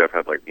guess maybe I've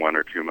had like one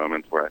or two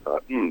moments where I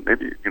thought,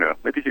 maybe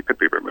he could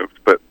be removed.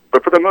 But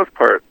for the most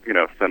part,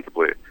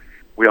 sensibly,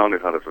 we all knew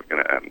how this was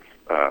going to end.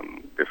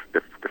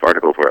 If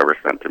articles were ever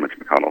sent to Mitch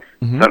McConnell's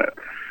Senate,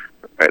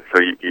 right?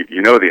 So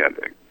you know the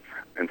ending,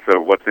 and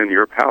so what's in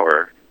your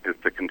power is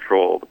to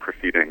control the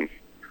proceedings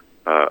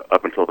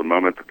up until the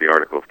moment that the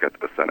articles get to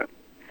the Senate.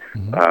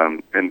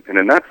 And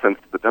in that sense,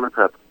 the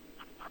Democrats,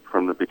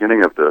 from the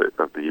beginning of the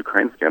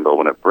Ukraine scandal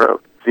when it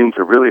broke, seemed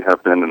to really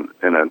have been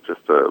in an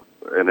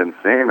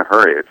insane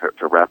hurry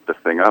to wrap this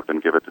thing up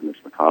and give it to Mitch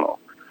McConnell.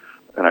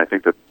 And I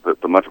think that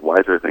the much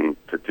wiser thing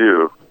to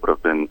do would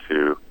have been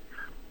to,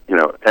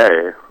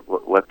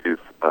 let these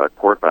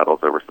court battles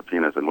over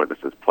subpoenas and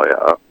witnesses play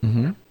out.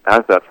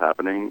 As that's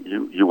happening,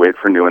 you wait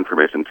for new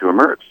information to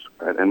emerge,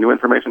 right? And new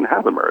information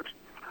has emerged.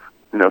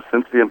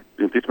 Since the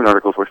impeachment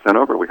articles were sent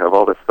over, we have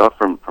all this stuff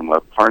from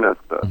Lev Parnas,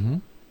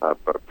 a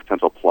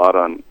potential plot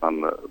on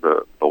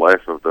the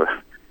life of the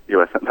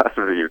U.S.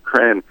 ambassador to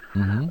Ukraine.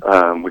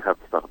 We have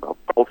stuff about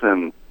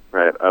Bolton,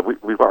 right?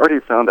 We've already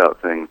found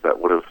out things that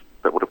would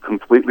have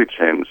completely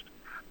changed,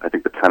 I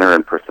think, the tenor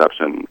and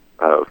perception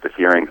of the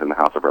hearings in the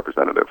House of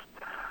Representatives,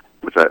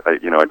 which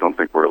I don't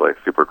think were like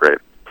super great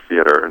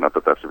theater. Not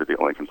that should be the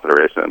only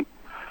consideration,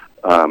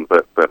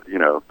 but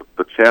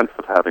the chance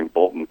of having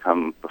Bolton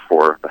come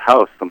before the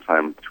House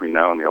sometime between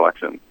now and the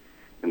election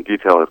and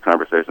detail his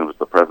conversations with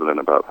the president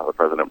about how the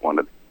president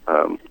wanted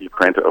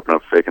Ukraine to open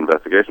up fake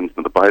investigations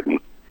into Biden.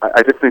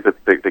 I just think that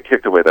they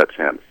kicked away that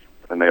chance,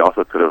 and they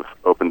also could have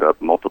opened up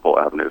multiple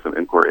avenues of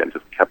inquiry and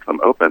just kept them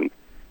open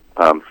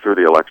through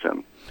the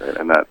election, right?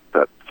 And that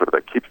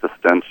keeps the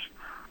stench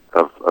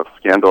of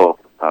scandal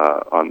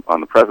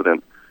on the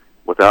president,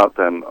 without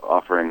then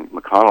offering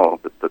McConnell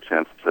the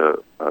chance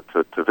to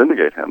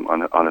vindicate him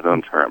on his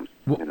own terms.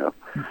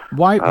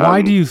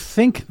 Why do you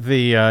think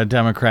the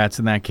Democrats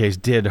in that case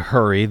did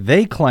hurry?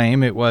 They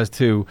claim it was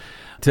to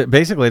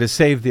basically to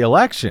save the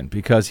election,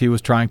 because he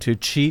was trying to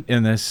cheat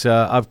in this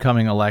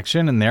upcoming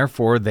election, and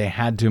therefore they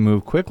had to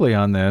move quickly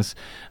on this.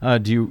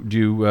 Do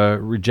you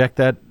reject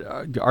that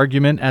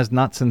argument as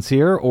not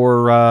sincere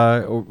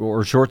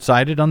or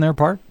short-sighted on their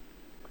part?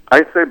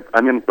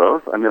 I mean,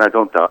 both. I mean, I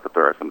don't doubt that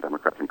there are some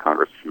Democrats in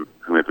Congress who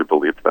maybe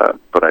believed that,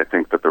 but I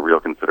think that the real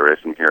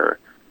consideration here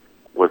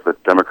was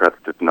that Democrats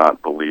did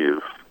not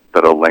believe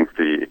that a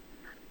lengthy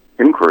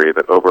inquiry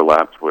that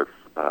overlapped with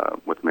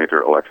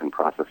major election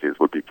processes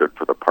would be good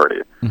for the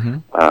party.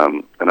 Mm-hmm.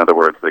 In other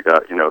words, they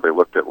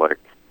looked at like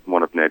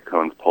one of Nate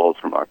Cohn's polls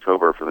from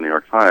October for the New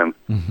York Times,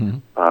 mm-hmm.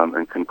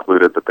 And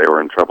concluded that they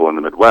were in trouble in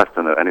the Midwest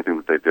and that anything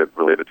that they did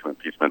related to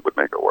impeachment would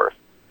make it worse.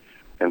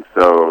 And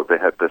so they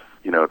had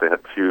they had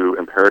two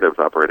imperatives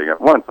operating at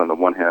once. On the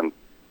one hand,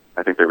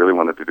 I think they really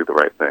wanted to do the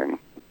right thing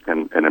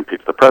and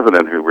impeach the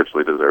president, who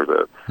richly deserves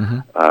it,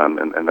 mm-hmm.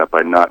 And that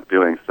by not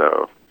doing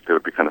so, they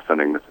would be kind of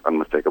sending this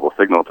unmistakable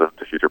signal to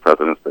future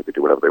presidents that they could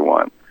do whatever they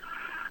want.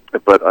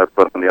 But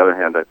on the other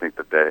hand, I think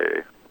that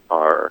they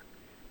are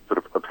sort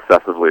of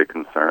obsessively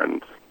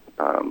concerned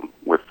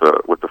with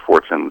the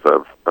fortunes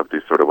of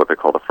these sort of what they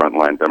call the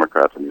frontline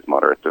Democrats in these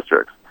moderate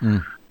districts.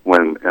 Mm.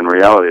 When in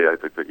reality, I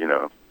think that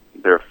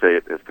their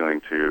fate is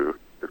going to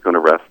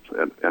rest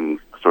in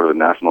sort of the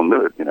national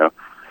mood. If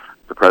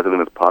the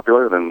president is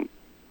popular, then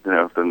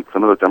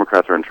some of those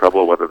Democrats are in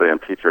trouble whether they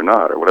impeach or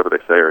not, or whatever they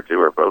say or do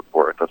or vote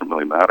for. It doesn't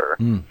really matter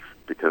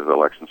because the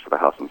elections for the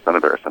House and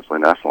Senate are essentially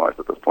nationalized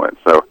at this point.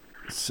 So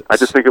I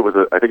just think it was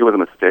a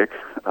mistake.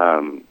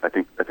 I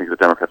think the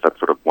Democrats had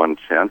sort of one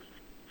chance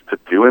to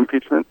do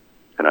impeachment,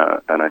 and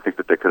I think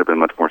that they could have been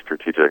much more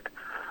strategic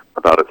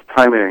about its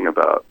timing,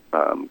 about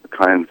the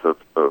kinds of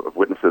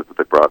witnesses that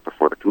they brought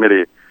before the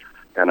committee.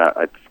 And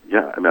I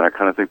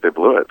kind of think they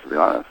blew it, to be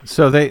honest.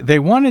 So they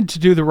wanted to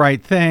do the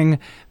right thing.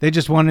 They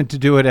just wanted to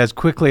do it as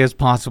quickly as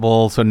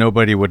possible so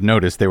nobody would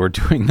notice they were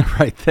doing the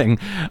right thing.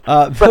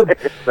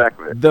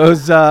 Exactly.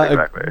 Those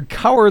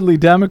cowardly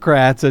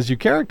Democrats, as you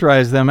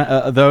characterize them,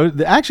 though,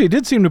 they actually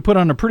did seem to put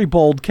on a pretty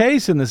bold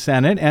case in the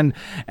Senate.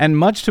 And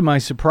much to my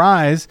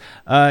surprise,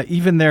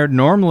 even their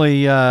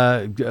normally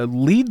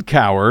lead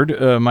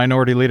coward,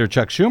 Minority Leader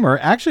Chuck Schumer,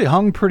 actually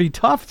hung pretty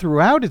tough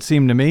throughout, it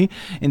seemed to me,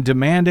 in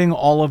demanding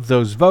all of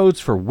those votes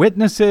for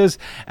witnesses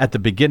at the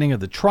beginning of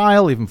the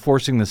trial, even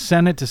forcing the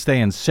Senate to stay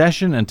in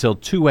session until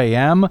 2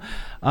 a.m.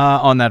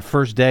 On that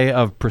first day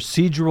of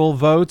procedural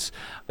votes.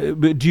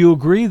 Do you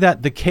agree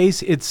that the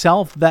case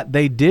itself that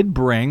they did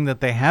bring,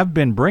 that they have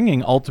been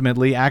bringing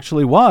ultimately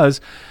actually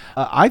was,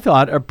 I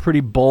thought, a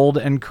pretty bold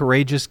and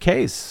courageous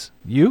case?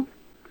 You?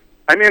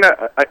 I mean,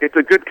 it's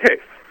a good case,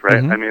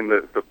 right? Mm-hmm. I mean,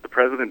 the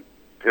president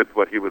did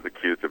what he was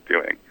accused of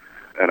doing.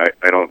 And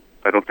I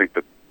don't think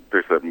that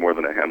there's more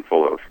than a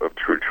handful of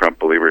true Trump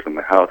believers in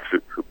the House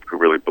who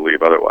really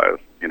believe otherwise.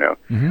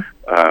 Mm-hmm.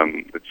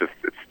 It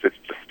just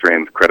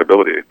strains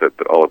credibility that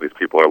all of these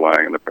people are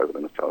lying and the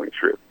president is telling the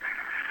truth.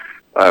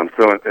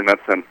 So in that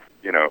sense,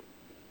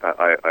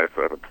 I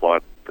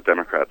applaud the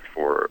Democrats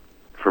for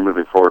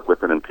moving forward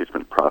with an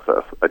impeachment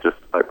process. I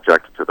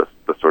object to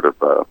the sort of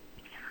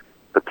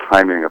the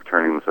timing of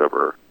turning this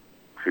over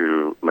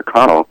to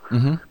McConnell,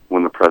 mm-hmm.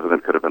 when the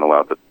president could have been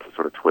allowed to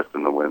sort of twist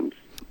in the wind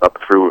up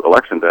through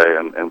Election Day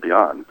and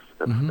beyond,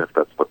 if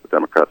that's what the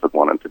Democrats had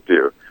wanted to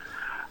do.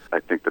 I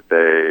think that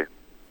they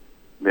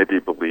maybe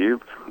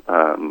believed,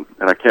 and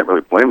I can't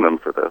really blame them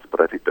for this, but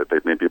I think that they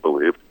maybe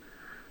believed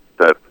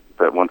that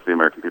once the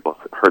American people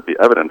heard the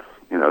evidence,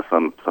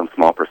 some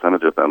small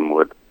percentage of them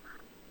would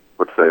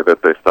say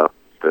that they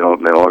no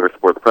longer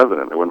support the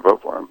president, they wouldn't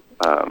vote for him,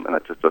 and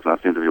that just does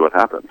not seem to be what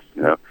happens.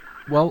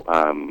 Well,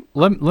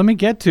 let me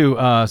get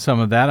to some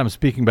of that. I'm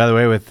speaking, by the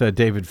way, with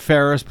David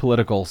Faris,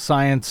 political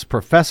science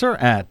professor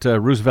at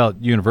Roosevelt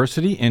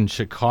University in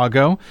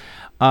Chicago.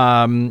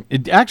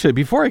 Actually,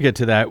 before I get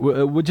to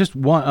that, just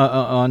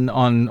one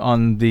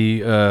on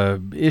the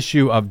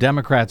issue of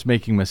Democrats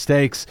making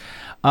mistakes.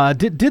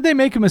 Did they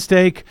make a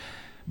mistake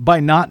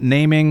by not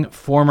naming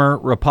former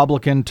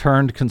Republican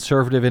turned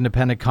conservative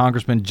independent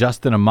Congressman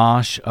Justin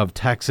Amash of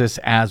Texas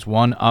as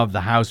one of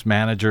the House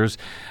managers,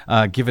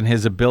 given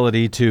his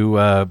ability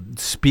to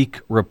speak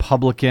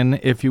Republican,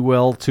 if you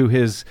will, to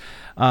his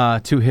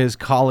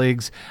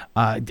colleagues?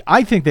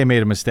 I think they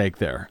made a mistake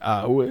there.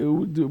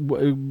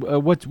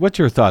 What's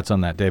your thoughts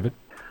on that, David?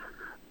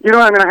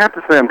 I have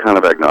to say I'm kind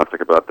of agnostic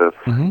about this.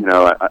 Mm-hmm.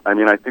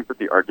 I think that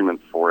the argument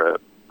for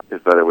it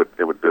is that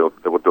it would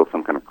build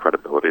some kind of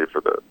credibility for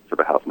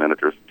the House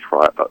manager's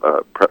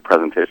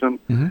presentation,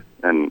 mm-hmm.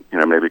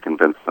 and maybe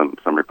convince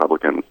some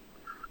Republicans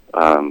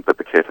that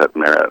the case has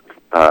merit.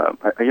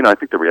 I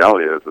think the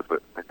reality is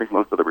that I think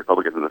most of the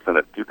Republicans in the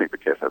Senate do think the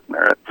case has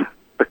merit.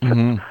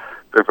 Mm-hmm.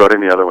 They're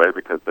voting the other way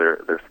because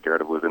they're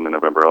scared of losing the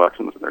November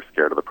elections, and they're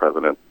scared of the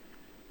president,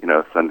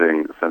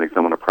 sending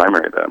someone to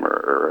primary them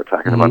or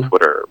attacking mm-hmm. them on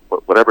Twitter,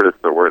 whatever it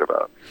is they're worried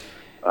about.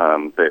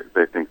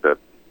 They think that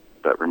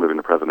removing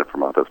the president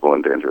from office will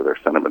endanger their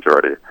Senate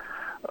majority,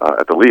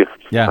 at the least.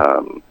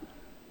 Yeah.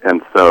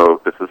 And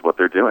so this is what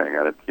they're doing.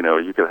 And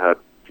you could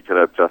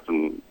have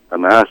Justin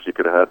Amash, you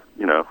could have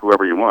had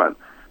whoever you want.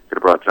 You could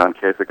have brought John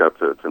Kasich up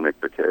to make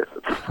the case.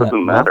 It just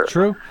doesn't matter.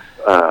 True.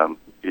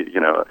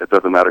 it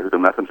doesn't matter who the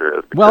messenger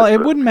is. Well, it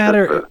wouldn't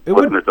matter.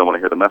 Listeners don't want to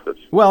hear the message.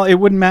 Well, it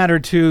wouldn't matter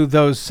to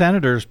those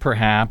senators,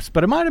 perhaps,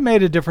 but it might have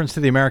made a difference to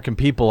the American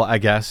people, I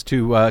guess,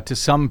 to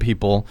some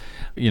people,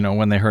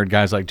 when they heard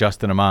guys like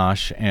Justin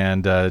Amash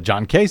and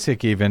John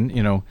Kasich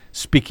even,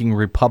 speaking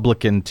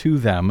Republican to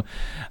them.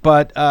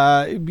 But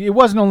it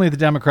wasn't only the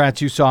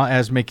Democrats you saw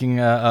as making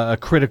a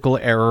critical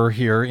error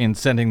here in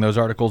sending those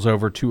articles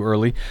over too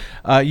early.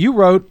 You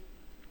wrote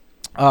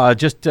a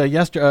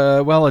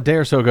day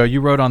or so ago,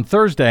 you wrote on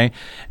Thursday,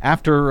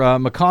 after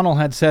McConnell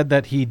had said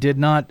that he did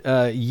not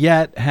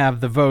yet have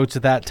the votes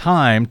at that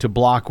time to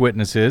block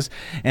witnesses,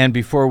 and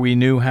before we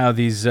knew how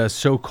these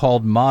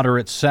so-called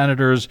moderate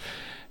senators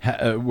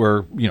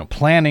were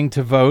planning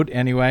to vote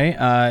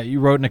anyway. You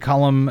wrote in a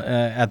column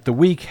at The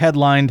Week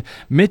headlined,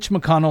 "Mitch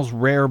McConnell's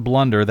Rare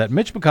Blunder," that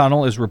Mitch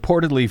McConnell is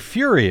reportedly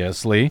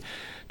furiously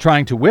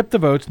trying to whip the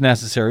votes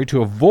necessary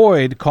to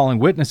avoid calling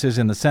witnesses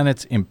in the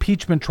Senate's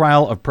impeachment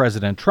trial of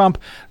President Trump.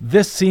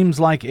 This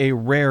seems like a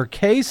rare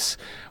case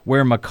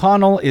where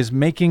McConnell is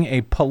making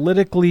a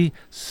politically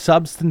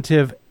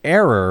substantive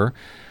error,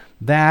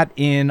 that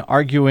in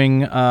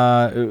arguing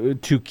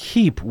to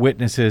keep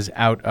witnesses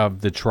out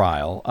of the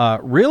trial.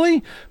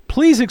 Really?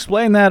 Please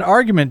explain that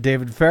argument,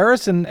 David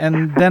Faris, and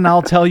then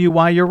I'll tell you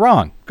why you're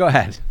wrong. Go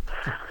ahead.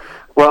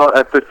 Well,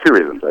 there's two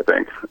reasons, I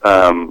think.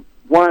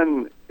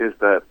 One is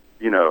that,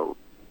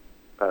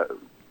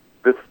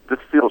 this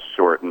feels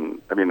short,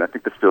 and I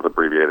think this feels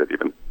abbreviated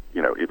even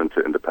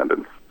to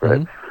independence,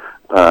 right?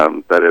 Mm-hmm.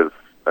 That is,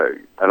 I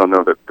don't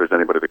know that there's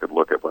anybody that could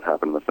look at what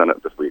happened in the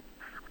Senate this week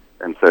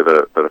and say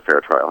that a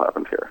fair trial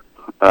happened here.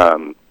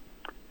 And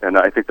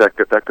I think that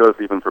goes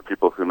even for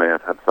people who may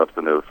have had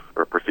substantive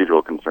or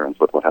procedural concerns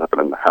with what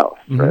happened in the House,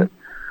 mm-hmm. right?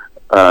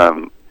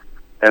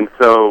 And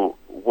so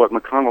what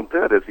McConnell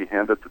did is he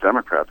handed the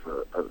Democrats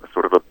a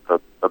sort of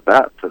a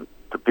bat to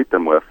beat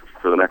them with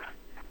for the next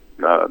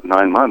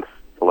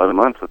 11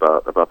 months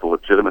about the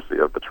legitimacy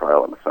of the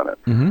trial in the Senate.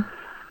 Mm-hmm.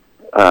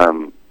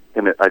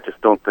 And I just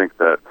don't think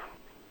that,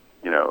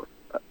 I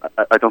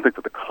don't think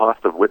that the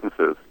cost of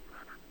witnesses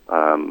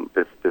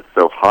is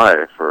so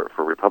high for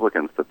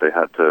Republicans that they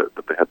had to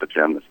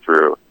jam this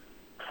through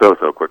so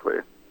quickly,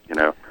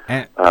 because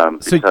as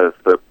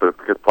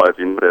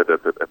you noted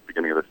at the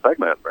beginning of the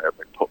segment, right,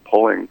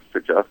 polling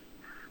suggests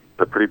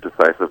that pretty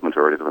decisive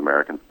majorities of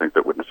Americans think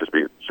that witnesses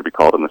should be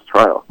called in this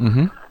trial.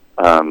 Mm-hmm.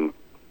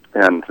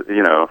 And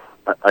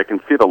I can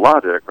see the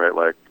logic, right?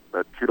 Like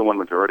that 2-to-1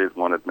 majorities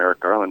wanted Merrick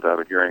Garland to have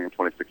a hearing in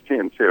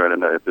 2016 too,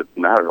 and it didn't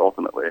matter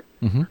ultimately.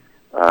 Mm-hmm.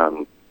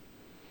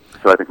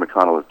 So I think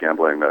McConnell is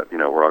gambling that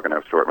we're all going to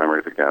have short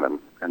memories again,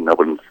 and no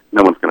one's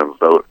going to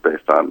vote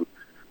based on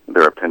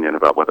their opinion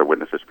about whether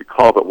witnesses should be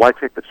called. But why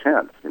take the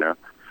chance? Go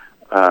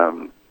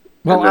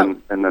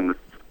ahead.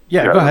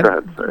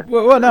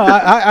 Well, no,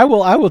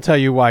 I will tell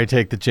you why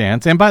take the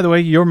chance. And by the way,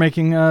 you're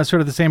making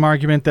sort of the same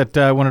argument that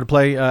I wanted to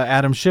play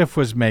Adam Schiff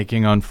was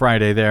making on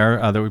Friday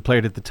there, that we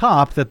played at the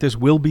top, that this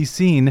will be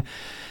seen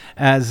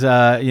as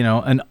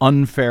an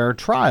unfair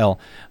trial.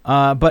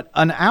 But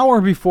an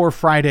hour before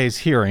Friday's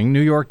hearing,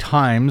 New York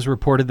Times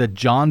reported that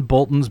John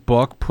Bolton's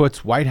book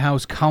puts White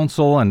House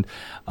counsel and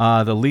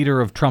the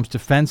leader of Trump's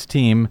defense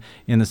team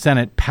in the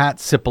Senate, Pat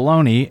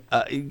Cipollone,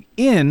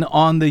 in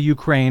on the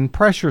Ukraine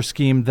pressure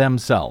scheme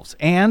themselves.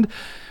 And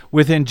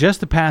within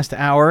just the past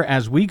hour,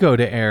 as we go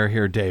to air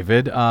here,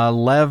 David,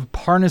 Lev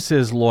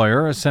Parnas's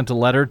lawyer sent a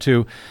letter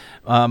to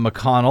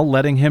McConnell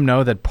letting him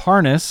know that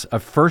Parnas, a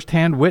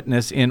first-hand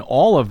witness in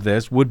all of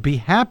this, would be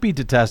happy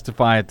to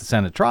testify at the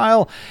Senate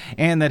trial,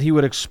 and that he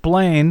would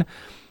explain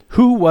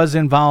who was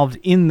involved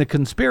in the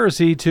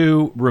conspiracy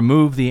to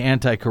remove the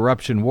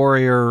anti-corruption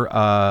warrior,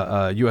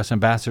 U.S.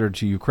 ambassador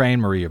to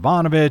Ukraine, Marie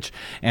Yovanovitch,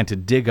 and to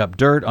dig up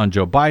dirt on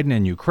Joe Biden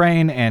in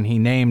Ukraine. And he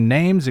named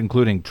names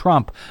including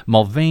Trump,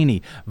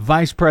 Mulvaney,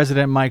 Vice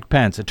President Mike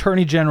Pence,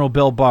 Attorney General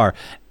Bill Barr,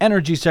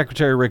 Energy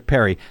Secretary Rick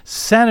Perry,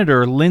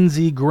 Senator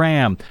Lindsey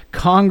Graham,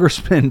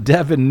 Congressman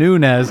Devin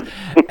Nunes,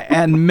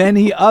 and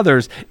many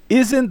others.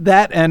 Isn't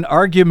that an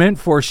argument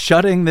for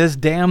shutting this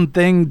damn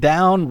thing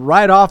down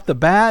right off the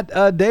bat,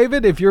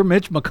 David, if you're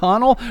Mitch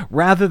McConnell,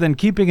 rather than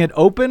keeping it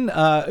open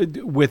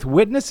with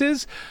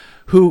witnesses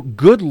who,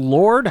 good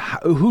Lord,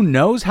 who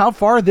knows how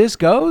far this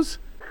goes?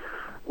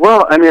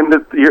 Well, I mean,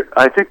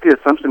 I think the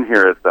assumption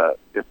here is that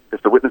if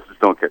the witnesses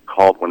don't get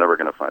called, we're never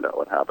going to find out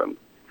what happened.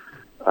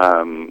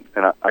 And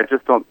I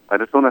just don't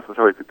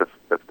necessarily think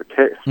that's the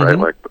case, right?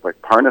 Mm-hmm.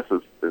 Like Parnas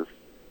is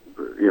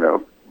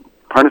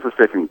Parnas is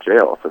facing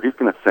jail, so he's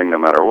going to sing no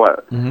matter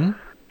what. Mm-hmm.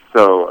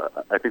 So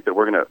I think that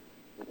we're going to,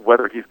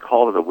 whether he's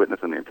called as a witness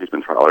in the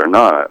impeachment trial or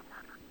not,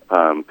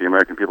 the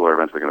American people are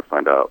eventually going to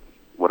find out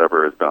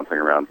whatever is bouncing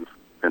around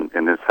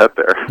in his head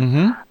there.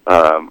 Mm-hmm.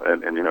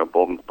 And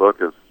Bolton's book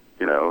is,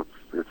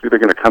 it's either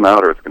going to come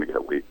out or it's going to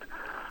get leaked.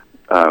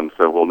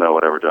 So we'll know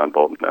whatever John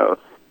Bolton knows.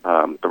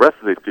 The rest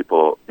of these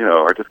people,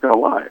 are just going to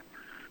lie.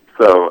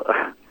 So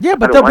yeah,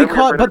 but they'll be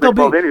caught. But they'll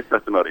be Mulvaney's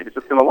testimony. He's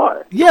just going to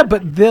lie. Yeah,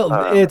 but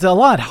it's a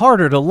lot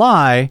harder to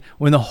lie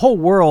when the whole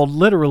world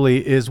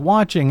literally is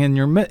watching, and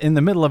you're in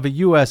the middle of a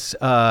U.S.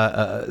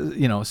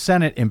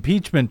 Senate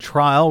impeachment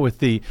trial with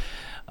the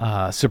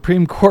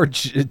Supreme Court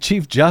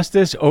Chief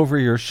Justice over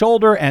your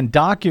shoulder, and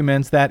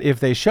documents that, if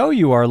they show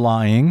you are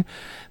lying,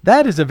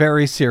 that is a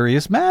very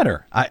serious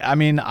matter.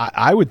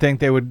 I would think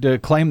they would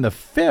claim the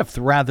fifth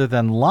rather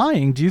than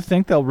lying. Do you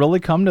think they'll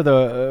really come to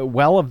the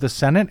well of the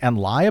Senate and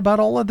lie about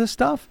all of this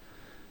stuff?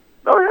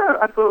 Oh, yeah,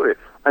 absolutely.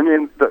 I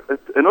mean,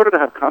 in order to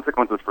have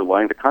consequences for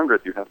lying to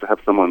Congress, you have to have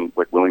someone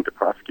willing to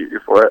prosecute you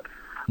for it.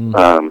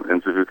 Mm-hmm.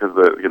 And so, because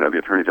the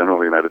Attorney General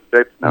of the United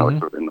States now is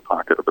sort of in the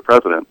pocket of the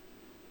president,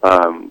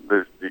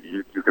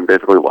 you can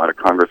basically lie to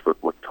Congress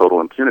with total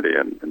impunity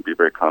and be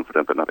very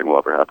confident that nothing will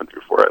ever happen to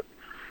you for it.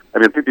 I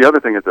mean, I think the other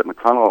thing is that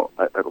McConnell,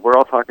 we're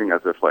all talking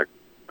as if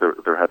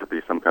there had to be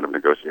some kind of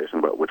negotiation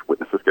about which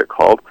witnesses get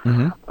called.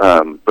 Mm-hmm.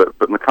 But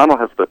McConnell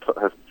has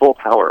full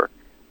power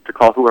to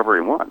call whoever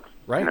he wants.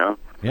 Right.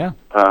 Yeah.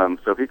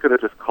 So he could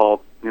have just called,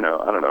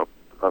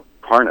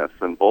 Parnas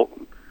and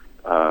Bolton.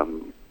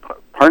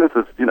 Parnas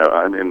is,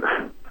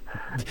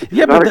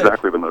 he's not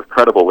exactly the most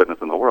credible witness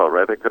in the world,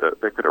 right? They could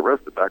have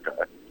roasted that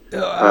guy.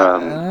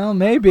 Well,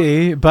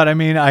 maybe, but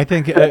I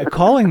think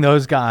calling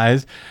those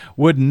guys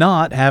would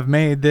not have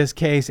made this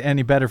case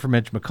any better for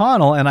Mitch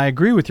McConnell. And I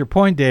agree with your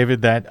point,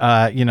 David, that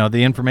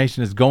the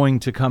information is going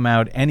to come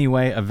out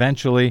anyway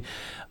eventually.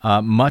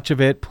 Much of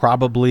it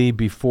probably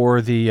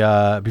before the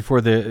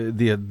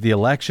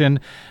election,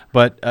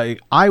 but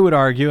I would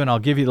argue, and I'll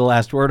give you the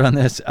last word on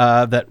this,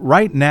 that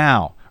right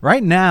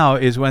now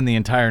is when the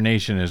entire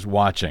nation is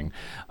watching,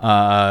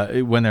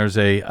 when there's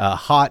a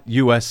hot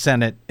U.S.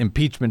 Senate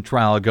impeachment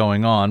trial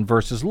going on,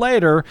 versus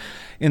later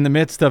in the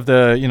midst of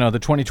the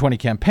 2020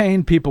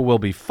 campaign. People will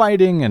be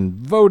fighting and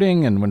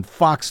voting, and when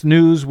Fox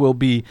News will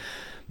be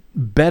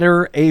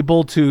better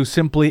able to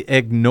simply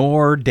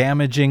ignore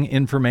damaging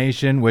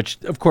information, which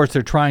of course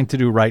they're trying to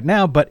do right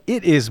now, but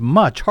it is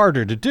much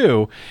harder to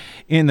do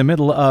in the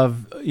middle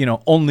of,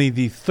 only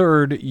the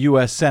third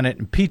U.S. Senate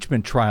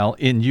impeachment trial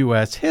in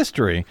U.S.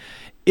 history,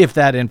 if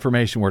that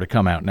information were to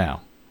come out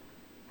now.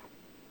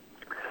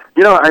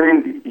 You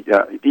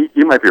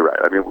might be right.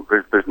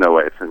 There's no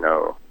way to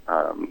know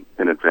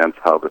in advance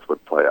how this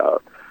would play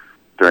out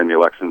during the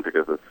election,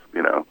 because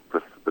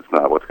it's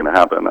not what's going to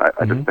happen.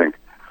 I just think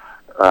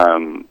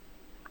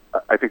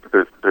I think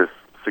that there's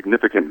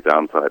significant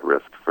downside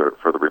risk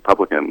for the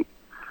Republicans,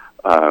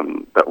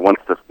 that once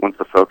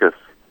the focus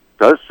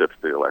does shift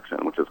to the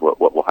election, which is what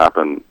will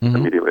happen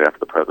immediately after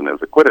the president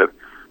is acquitted.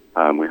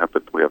 We have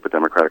the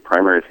Democratic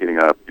primaries heating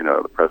up.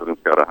 The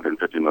president's got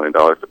 $150 million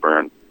to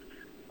burn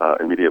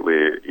immediately.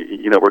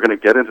 We're going to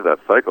get into that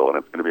cycle, and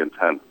it's going to be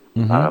intense,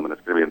 and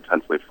it's going to be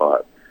intensely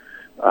fought.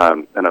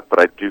 But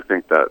I do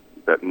think that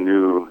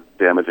new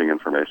damaging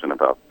information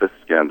about this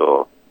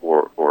scandal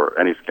or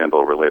any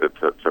scandal related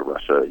to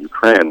Russia,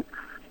 Ukraine,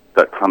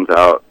 that comes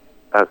out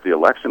as the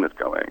election is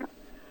going,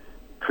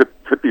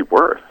 could be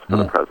worse for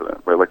the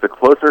president. Right? The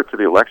closer to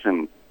the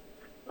election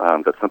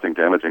that something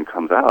damaging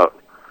comes out,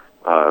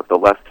 the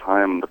less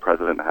time the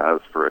president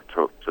has for it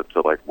to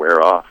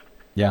wear off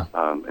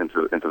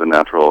into the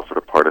natural sort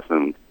of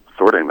partisan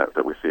sorting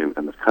that we see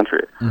in this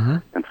country. Mm-hmm.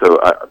 And so,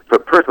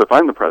 but personally, if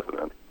I'm the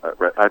president,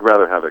 I'd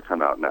rather have it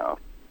come out now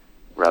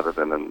rather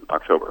than in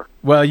October.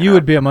 Well, you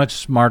would be a much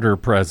smarter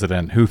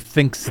president who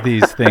thinks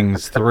these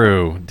things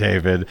through,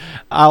 David.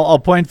 I'll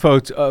point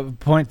folks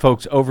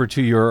over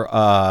to your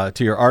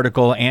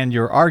article and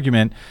your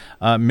argument,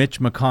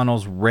 Mitch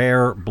McConnell's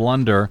rare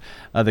blunder.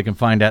 They can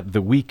find at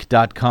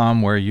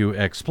theweek.com, where you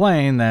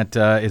explain that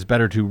it's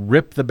better to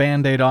rip the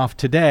Band-Aid off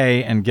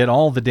today and get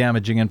all the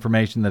damaging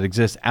information that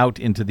exists out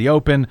into the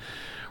open,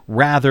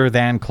 rather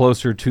than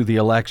closer to the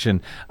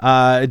election.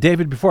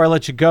 David, before I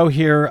let you go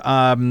here,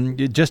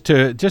 just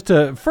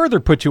to further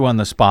put you on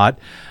the spot,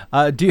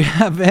 do you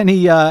have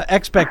any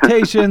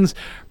expectations,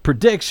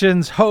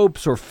 predictions,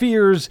 hopes, or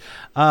fears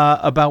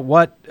about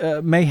what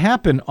may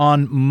happen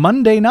on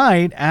Monday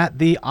night at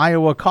the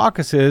Iowa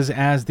caucuses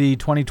as the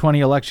 2020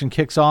 election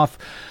kicks off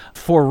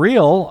for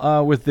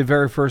real, with the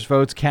very first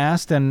votes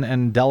cast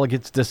and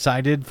delegates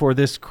decided for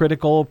this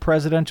critical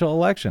presidential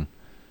election?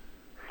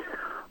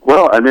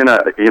 Well, if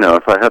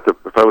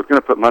I was going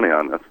to put money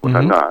on this, which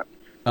I'm not.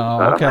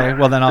 Oh, okay.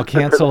 Well, then I'll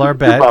cancel our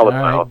bet. All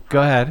right,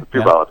 go ahead. It's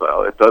too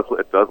volatile. It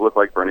does look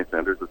like Bernie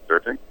Sanders is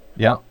surging.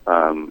 Yeah.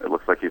 It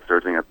looks like he's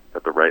surging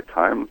at the right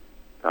time,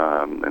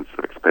 and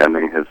sort of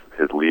expanding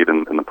his lead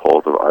in the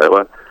polls of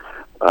Iowa.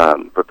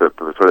 But the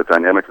sort of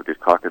dynamics of these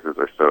caucuses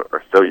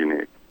are so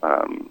unique,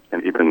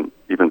 and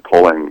even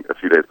polling a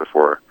few days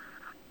before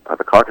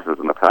the caucuses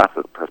in the past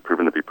has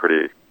proven to be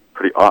pretty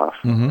off.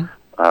 Mm-hmm.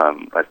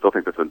 I still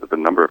think there's a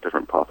number of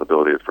different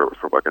possibilities for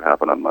what could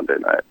happen on Monday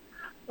night.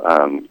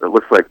 It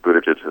looks like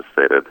Buttigieg has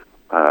faded,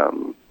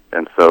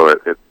 and so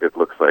it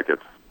looks like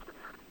it's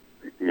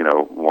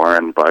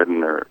Warren,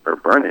 Biden, or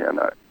Bernie, and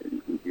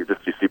you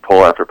see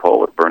poll after poll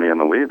with Bernie in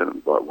the lead,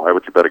 and why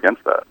would you bet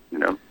against that?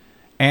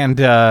 And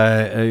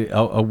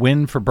a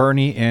win for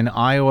Bernie in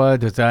Iowa,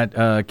 does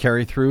that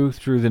carry through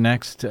the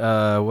next?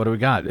 What do we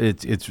got?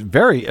 It's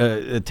very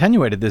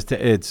attenuated.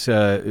 It's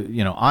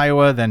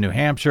Iowa, then New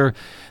Hampshire,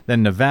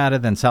 then Nevada,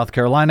 then South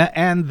Carolina,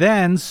 and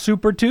then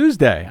Super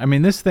Tuesday. I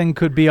mean, this thing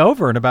could be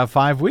over in about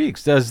 5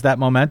 weeks. Does that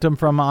momentum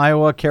from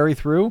Iowa carry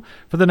through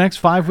for the next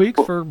 5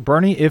 weeks for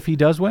Bernie if he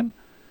does win?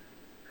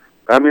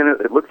 I mean,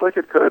 it looks like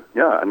it could.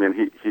 Yeah, I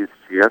mean, he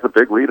has a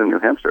big lead in New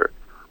Hampshire.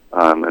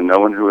 And no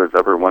one who has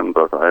ever won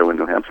both Iowa and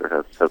New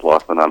Hampshire has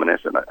lost the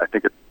nomination. I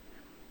think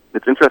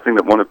it's interesting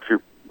that one of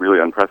two really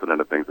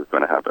unprecedented things is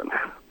going to happen,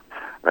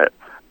 right?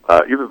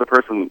 Either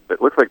it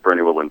looks like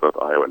Bernie will win both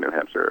Iowa and New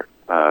Hampshire,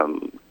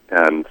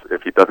 and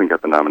if he doesn't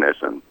get the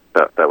nomination,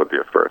 that would be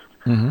a first.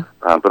 Mm-hmm.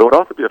 But it would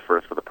also be a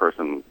first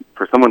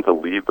for someone to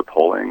lead the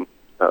polling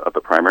of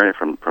the primary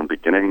from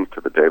beginning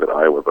to the day that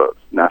Iowa votes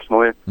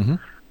nationally, mm-hmm.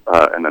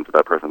 And then for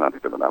that person not to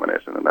get the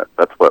nomination, and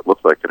that's what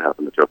looks like could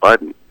happen to Joe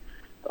Biden.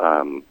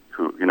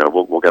 Who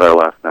we'll get our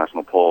last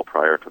national poll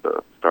prior to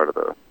the start of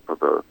the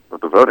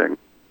voting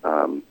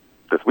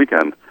this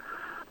weekend,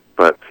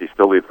 but he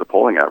still leads the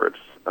polling average,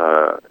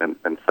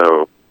 and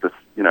so this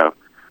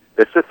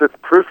it's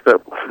proof that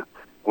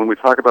when we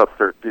talk about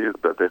certainties,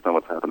 that based on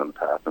what's happened in the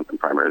past in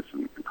primaries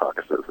and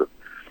caucuses,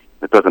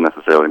 it doesn't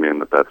necessarily mean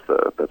that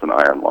that's an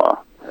iron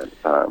law. And,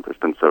 there's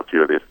been so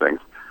few of these things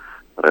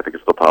that I think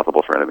it's still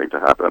possible for anything to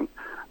happen,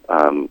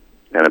 and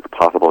it's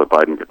possible that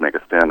Biden could make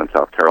a stand in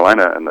South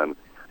Carolina and then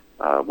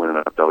win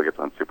enough delegates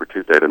on Super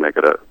Tuesday to make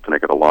it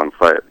a long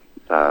fight.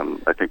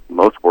 I think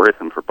most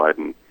worrisome for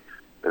Biden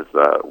is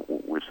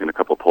we've seen a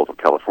couple of polls of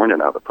California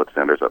now that put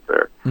Sanders up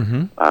there,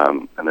 mm-hmm.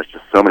 And there's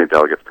just so many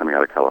delegates coming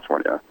out of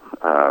California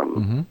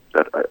mm-hmm.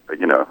 that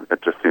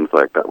it just seems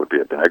like that would be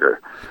a dagger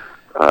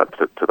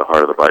to the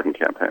heart of the Biden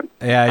campaign.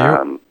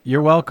 Yeah,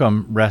 you're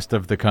welcome, rest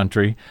of the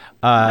country.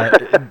 By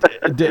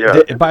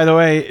the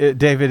way,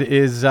 David,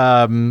 is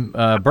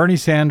Bernie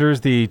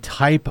Sanders the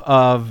type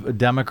of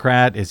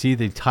Democrat? Is he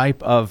the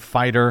type of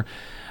fighter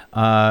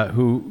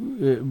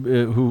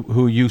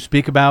who you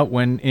speak about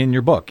when in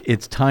your book,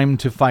 It's Time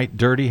to Fight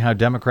Dirty, How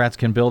Democrats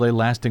Can Build a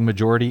Lasting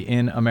Majority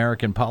in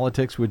American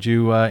Politics? Would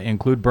you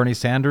include Bernie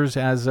Sanders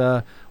as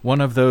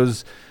one of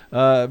those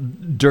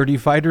dirty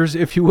fighters,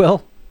 if you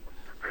will?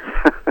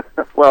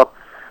 Well,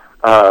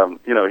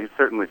 he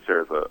certainly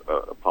shares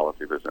a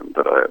policy vision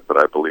that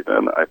I believe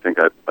in. I think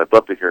I'd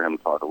love to hear him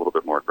talk a little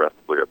bit more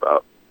aggressively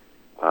about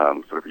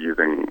sort of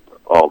using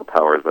all the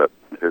powers at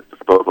his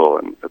disposal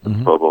and at the mm-hmm.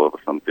 disposal of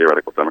some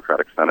theoretical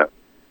Democratic Senate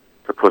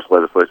to push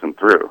legislation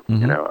through.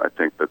 Mm-hmm. I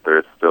think that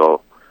there's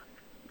still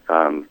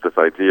this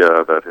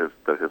idea that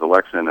his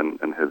election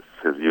and his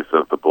use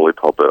of the bully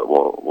pulpit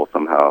will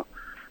somehow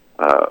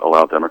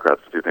allow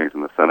Democrats to do things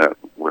in the Senate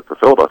with the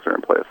filibuster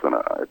in place, and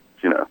I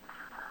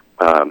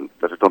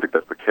just don't think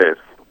that's the case.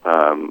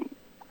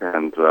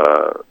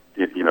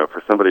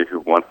 For somebody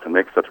who wants to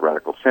make such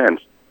radical change,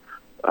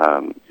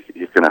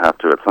 he's going to have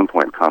to at some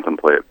point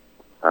contemplate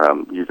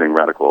using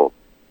radical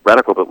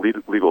but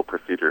legal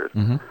procedures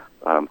mm-hmm.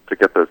 To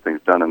get those things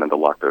done and then to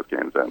lock those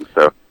gains in.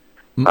 So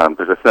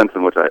there's a sense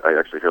in which I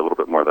actually hear a little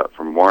bit more of that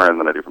from Warren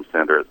than I do from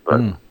Sanders, but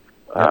it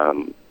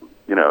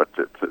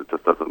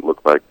just doesn't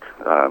look like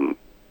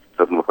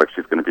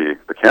she's going to be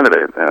the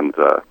candidate, and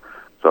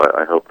so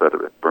I hope that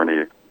if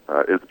Bernie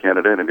is the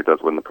candidate and he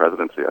does win the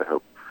presidency, I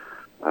hope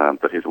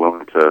that he's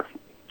willing to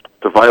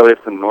violate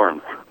some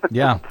norms.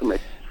 Yeah.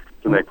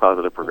 to make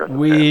positive progressive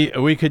change.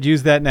 We could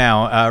use that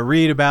now.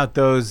 Read about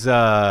those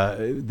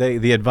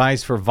the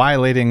advice for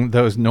violating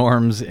those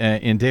norms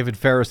in David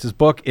Faris's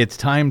book, It's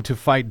Time to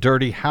Fight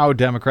Dirty, How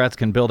Democrats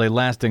Can Build a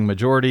Lasting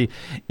Majority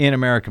in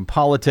American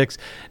Politics.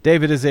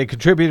 David is a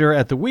contributor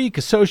at The Week,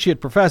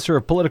 associate professor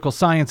of political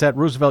science at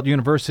Roosevelt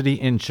University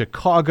in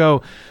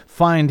Chicago.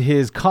 Find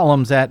his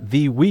columns at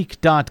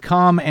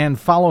theweek.com and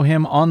follow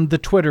him on the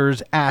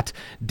Twitters at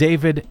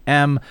David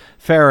M.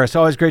 Faris.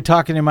 Always great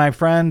talking to you, my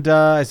friend.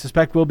 I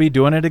suspect we'll be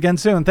doing it again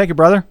soon. Thank you,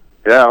 brother.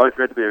 Yeah, always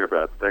great to be here,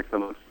 Brad. Thanks so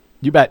much.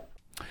 You bet.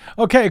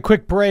 Okay,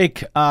 quick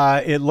break.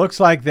 It looks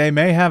like they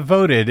may have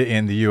voted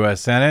in the U.S.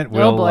 Senate.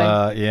 Oh, boy.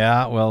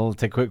 We'll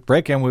take a quick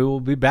break, and we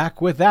will be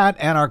back with that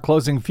and our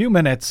closing few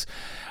minutes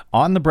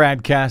on the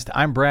BradCast.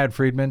 I'm Brad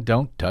Friedman.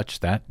 Don't touch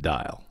that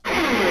dial.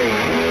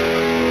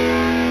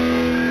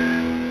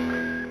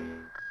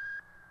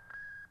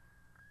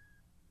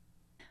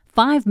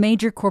 5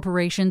 major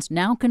corporations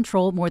now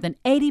control more than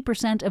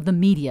 80% of the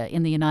media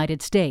in the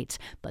United States,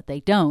 but they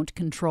don't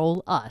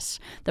control us.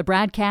 The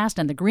BradCast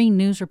and the Green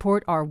News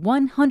Report are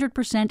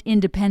 100%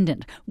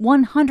 independent,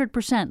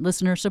 100%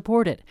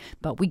 listener-supported.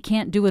 But we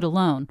can't do it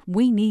alone.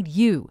 We need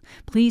you.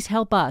 Please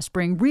help us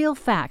bring real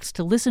facts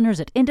to listeners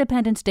at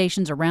independent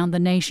stations around the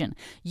nation.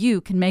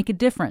 You can make a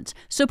difference.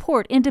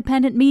 Support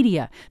independent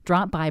media.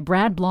 Drop by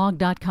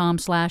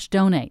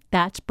bradblog.com/donate.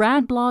 That's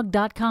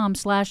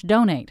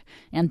bradblog.com/donate.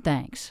 And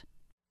thanks.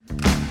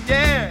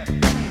 Yeah,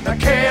 now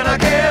can I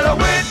get a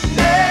witness?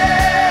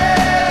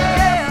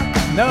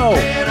 No.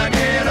 Can I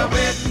get a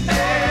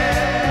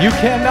witness? You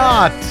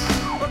cannot.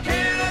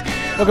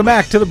 Welcome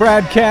back to the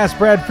BradCast.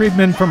 Brad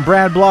Friedman from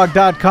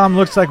BradBlog.com.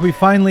 Looks like we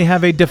finally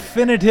have a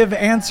definitive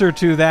answer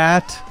to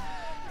that.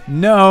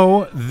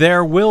 No,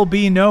 there will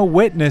be no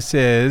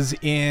witnesses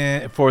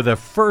for the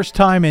first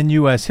time in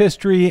U.S.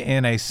 history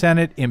in a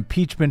Senate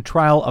impeachment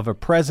trial of a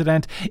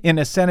president, in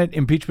a Senate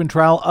impeachment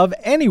trial of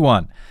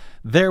anyone.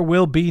 There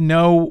will be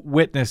no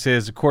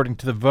witnesses, according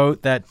to the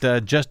vote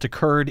that just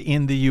occurred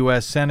in the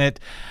U.S. Senate,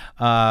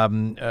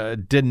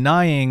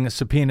 denying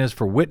subpoenas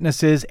for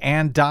witnesses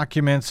and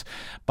documents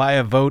by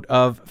a vote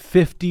of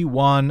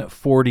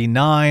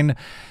 51-49,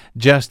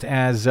 just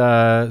as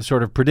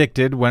sort of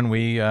predicted when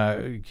we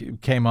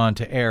came on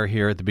to air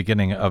here at the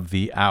beginning of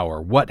the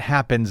hour. What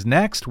happens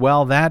next?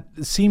 Well, that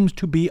seems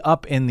to be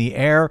up in the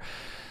air.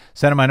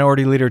 Senate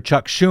Minority Leader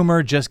Chuck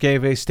Schumer just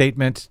gave a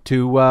statement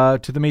to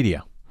the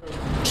media.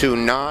 To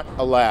not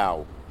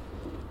allow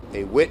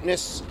a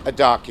witness, a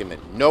document,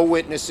 no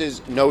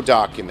witnesses, no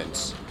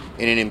documents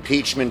in an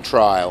impeachment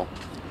trial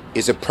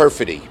is a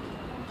perfidy.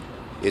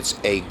 It's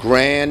a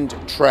grand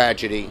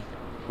tragedy,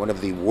 one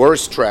of the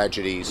worst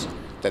tragedies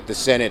that the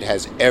Senate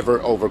has ever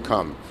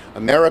overcome.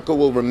 America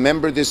will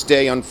remember this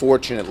day,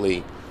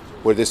 unfortunately,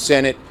 where the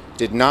Senate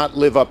did not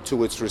live up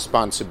to its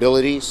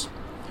responsibilities,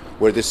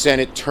 where the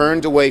Senate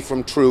turned away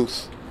from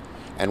truth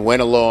and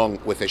went along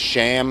with a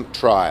sham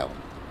trial.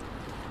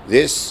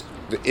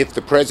 If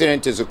the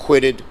president is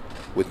acquitted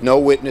with no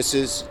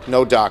witnesses,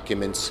 no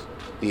documents,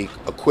 the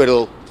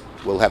acquittal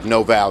will have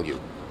no value,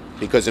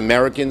 because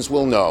Americans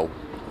will know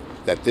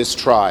that this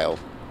trial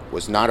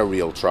was not a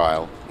real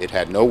trial. It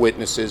had no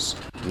witnesses,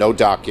 no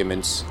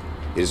documents.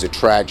 It is a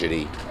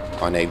tragedy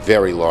on a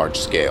very large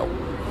scale.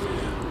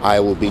 I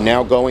will be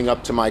now going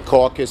up to my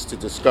caucus to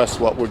discuss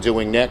what we're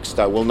doing next.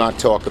 I will not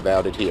talk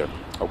about it here.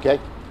 Okay?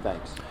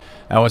 Thanks.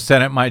 That was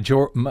Senate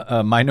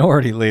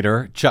Minority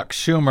Leader Chuck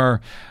Schumer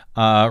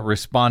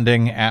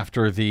responding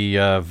after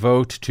the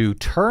vote to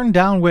turn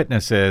down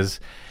witnesses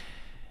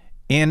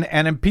in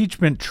an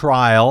impeachment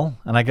trial,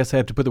 and I guess I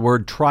have to put the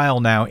word trial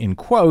now in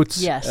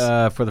quotes, yes,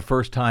 for the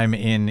first time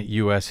in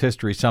U.S.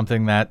 history,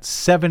 something that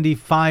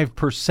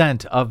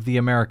 75% of the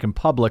American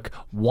public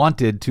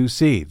wanted to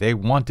see. They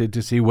wanted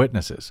to see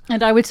witnesses.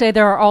 And I would say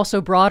there are also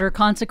broader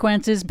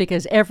consequences,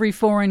 because every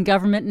foreign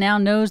government now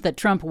knows that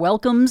Trump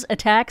welcomes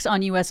attacks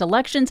on U.S.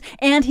 elections,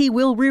 and he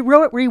will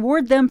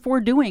reward them for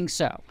doing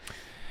so.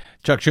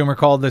 Chuck Schumer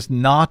called this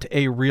not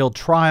a real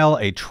trial,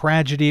 a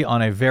tragedy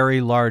on a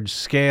very large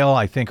scale.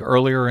 I think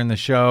earlier in the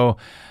show,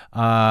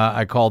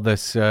 I called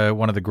this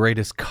one of the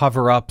greatest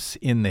cover-ups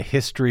in the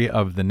history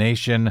of the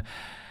nation,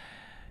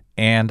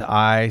 and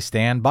I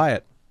stand by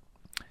it.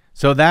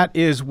 So that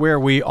is where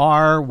we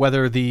are.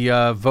 Whether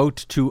the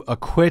vote to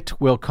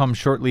acquit will come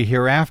shortly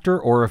hereafter,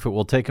 or if it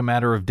will take a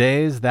matter of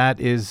days, that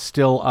is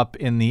still up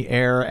in the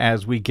air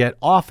as we get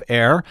off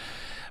air.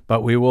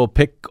 But we will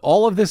pick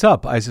all of this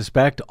up, I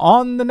suspect,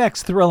 on the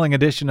next thrilling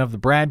edition of the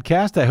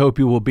BradCast. I hope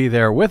you will be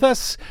there with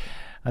us.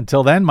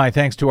 Until then, my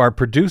thanks to our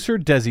producer,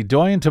 Desi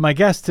Doyen, to my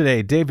guest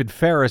today, David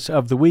Faris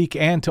of The Week,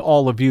 and to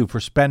all of you for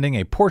spending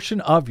a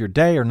portion of your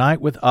day or night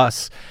with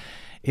us.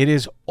 It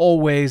is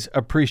always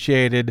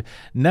appreciated,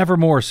 never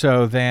more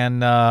so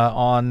than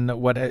on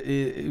what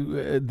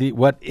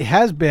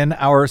has been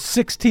our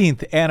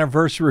 16th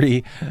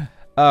anniversary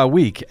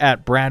week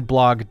at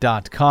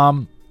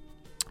BradBlog.com.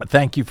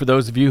 Thank you for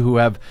those of you who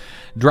have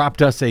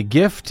dropped us a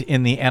gift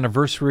in the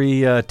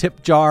anniversary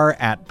tip jar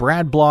at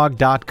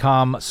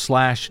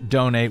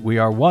bradblog.com/donate. We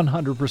are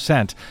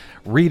 100%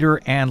 reader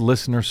and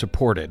listener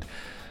supported.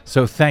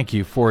 So thank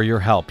you for your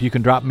help. You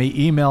can drop me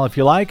email if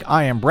you like.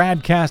 I am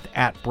BradCast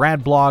at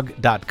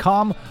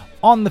bradblog.com.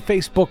 On the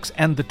Facebooks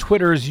and the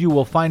Twitters, you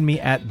will find me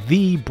at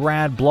The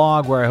Brad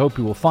Blog, where I hope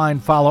you will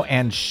find, follow,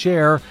 and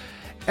share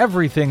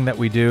everything that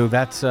we do.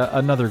 That's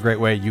another great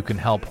way you can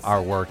help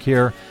our work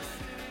here.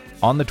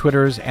 On the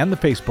Twitters and the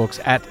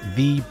Facebooks at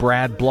The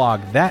Brad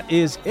Blog. That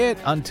is it.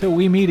 Until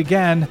we meet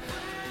again,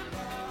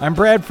 I'm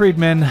Brad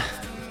Friedman.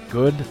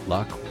 Good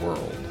luck,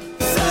 world.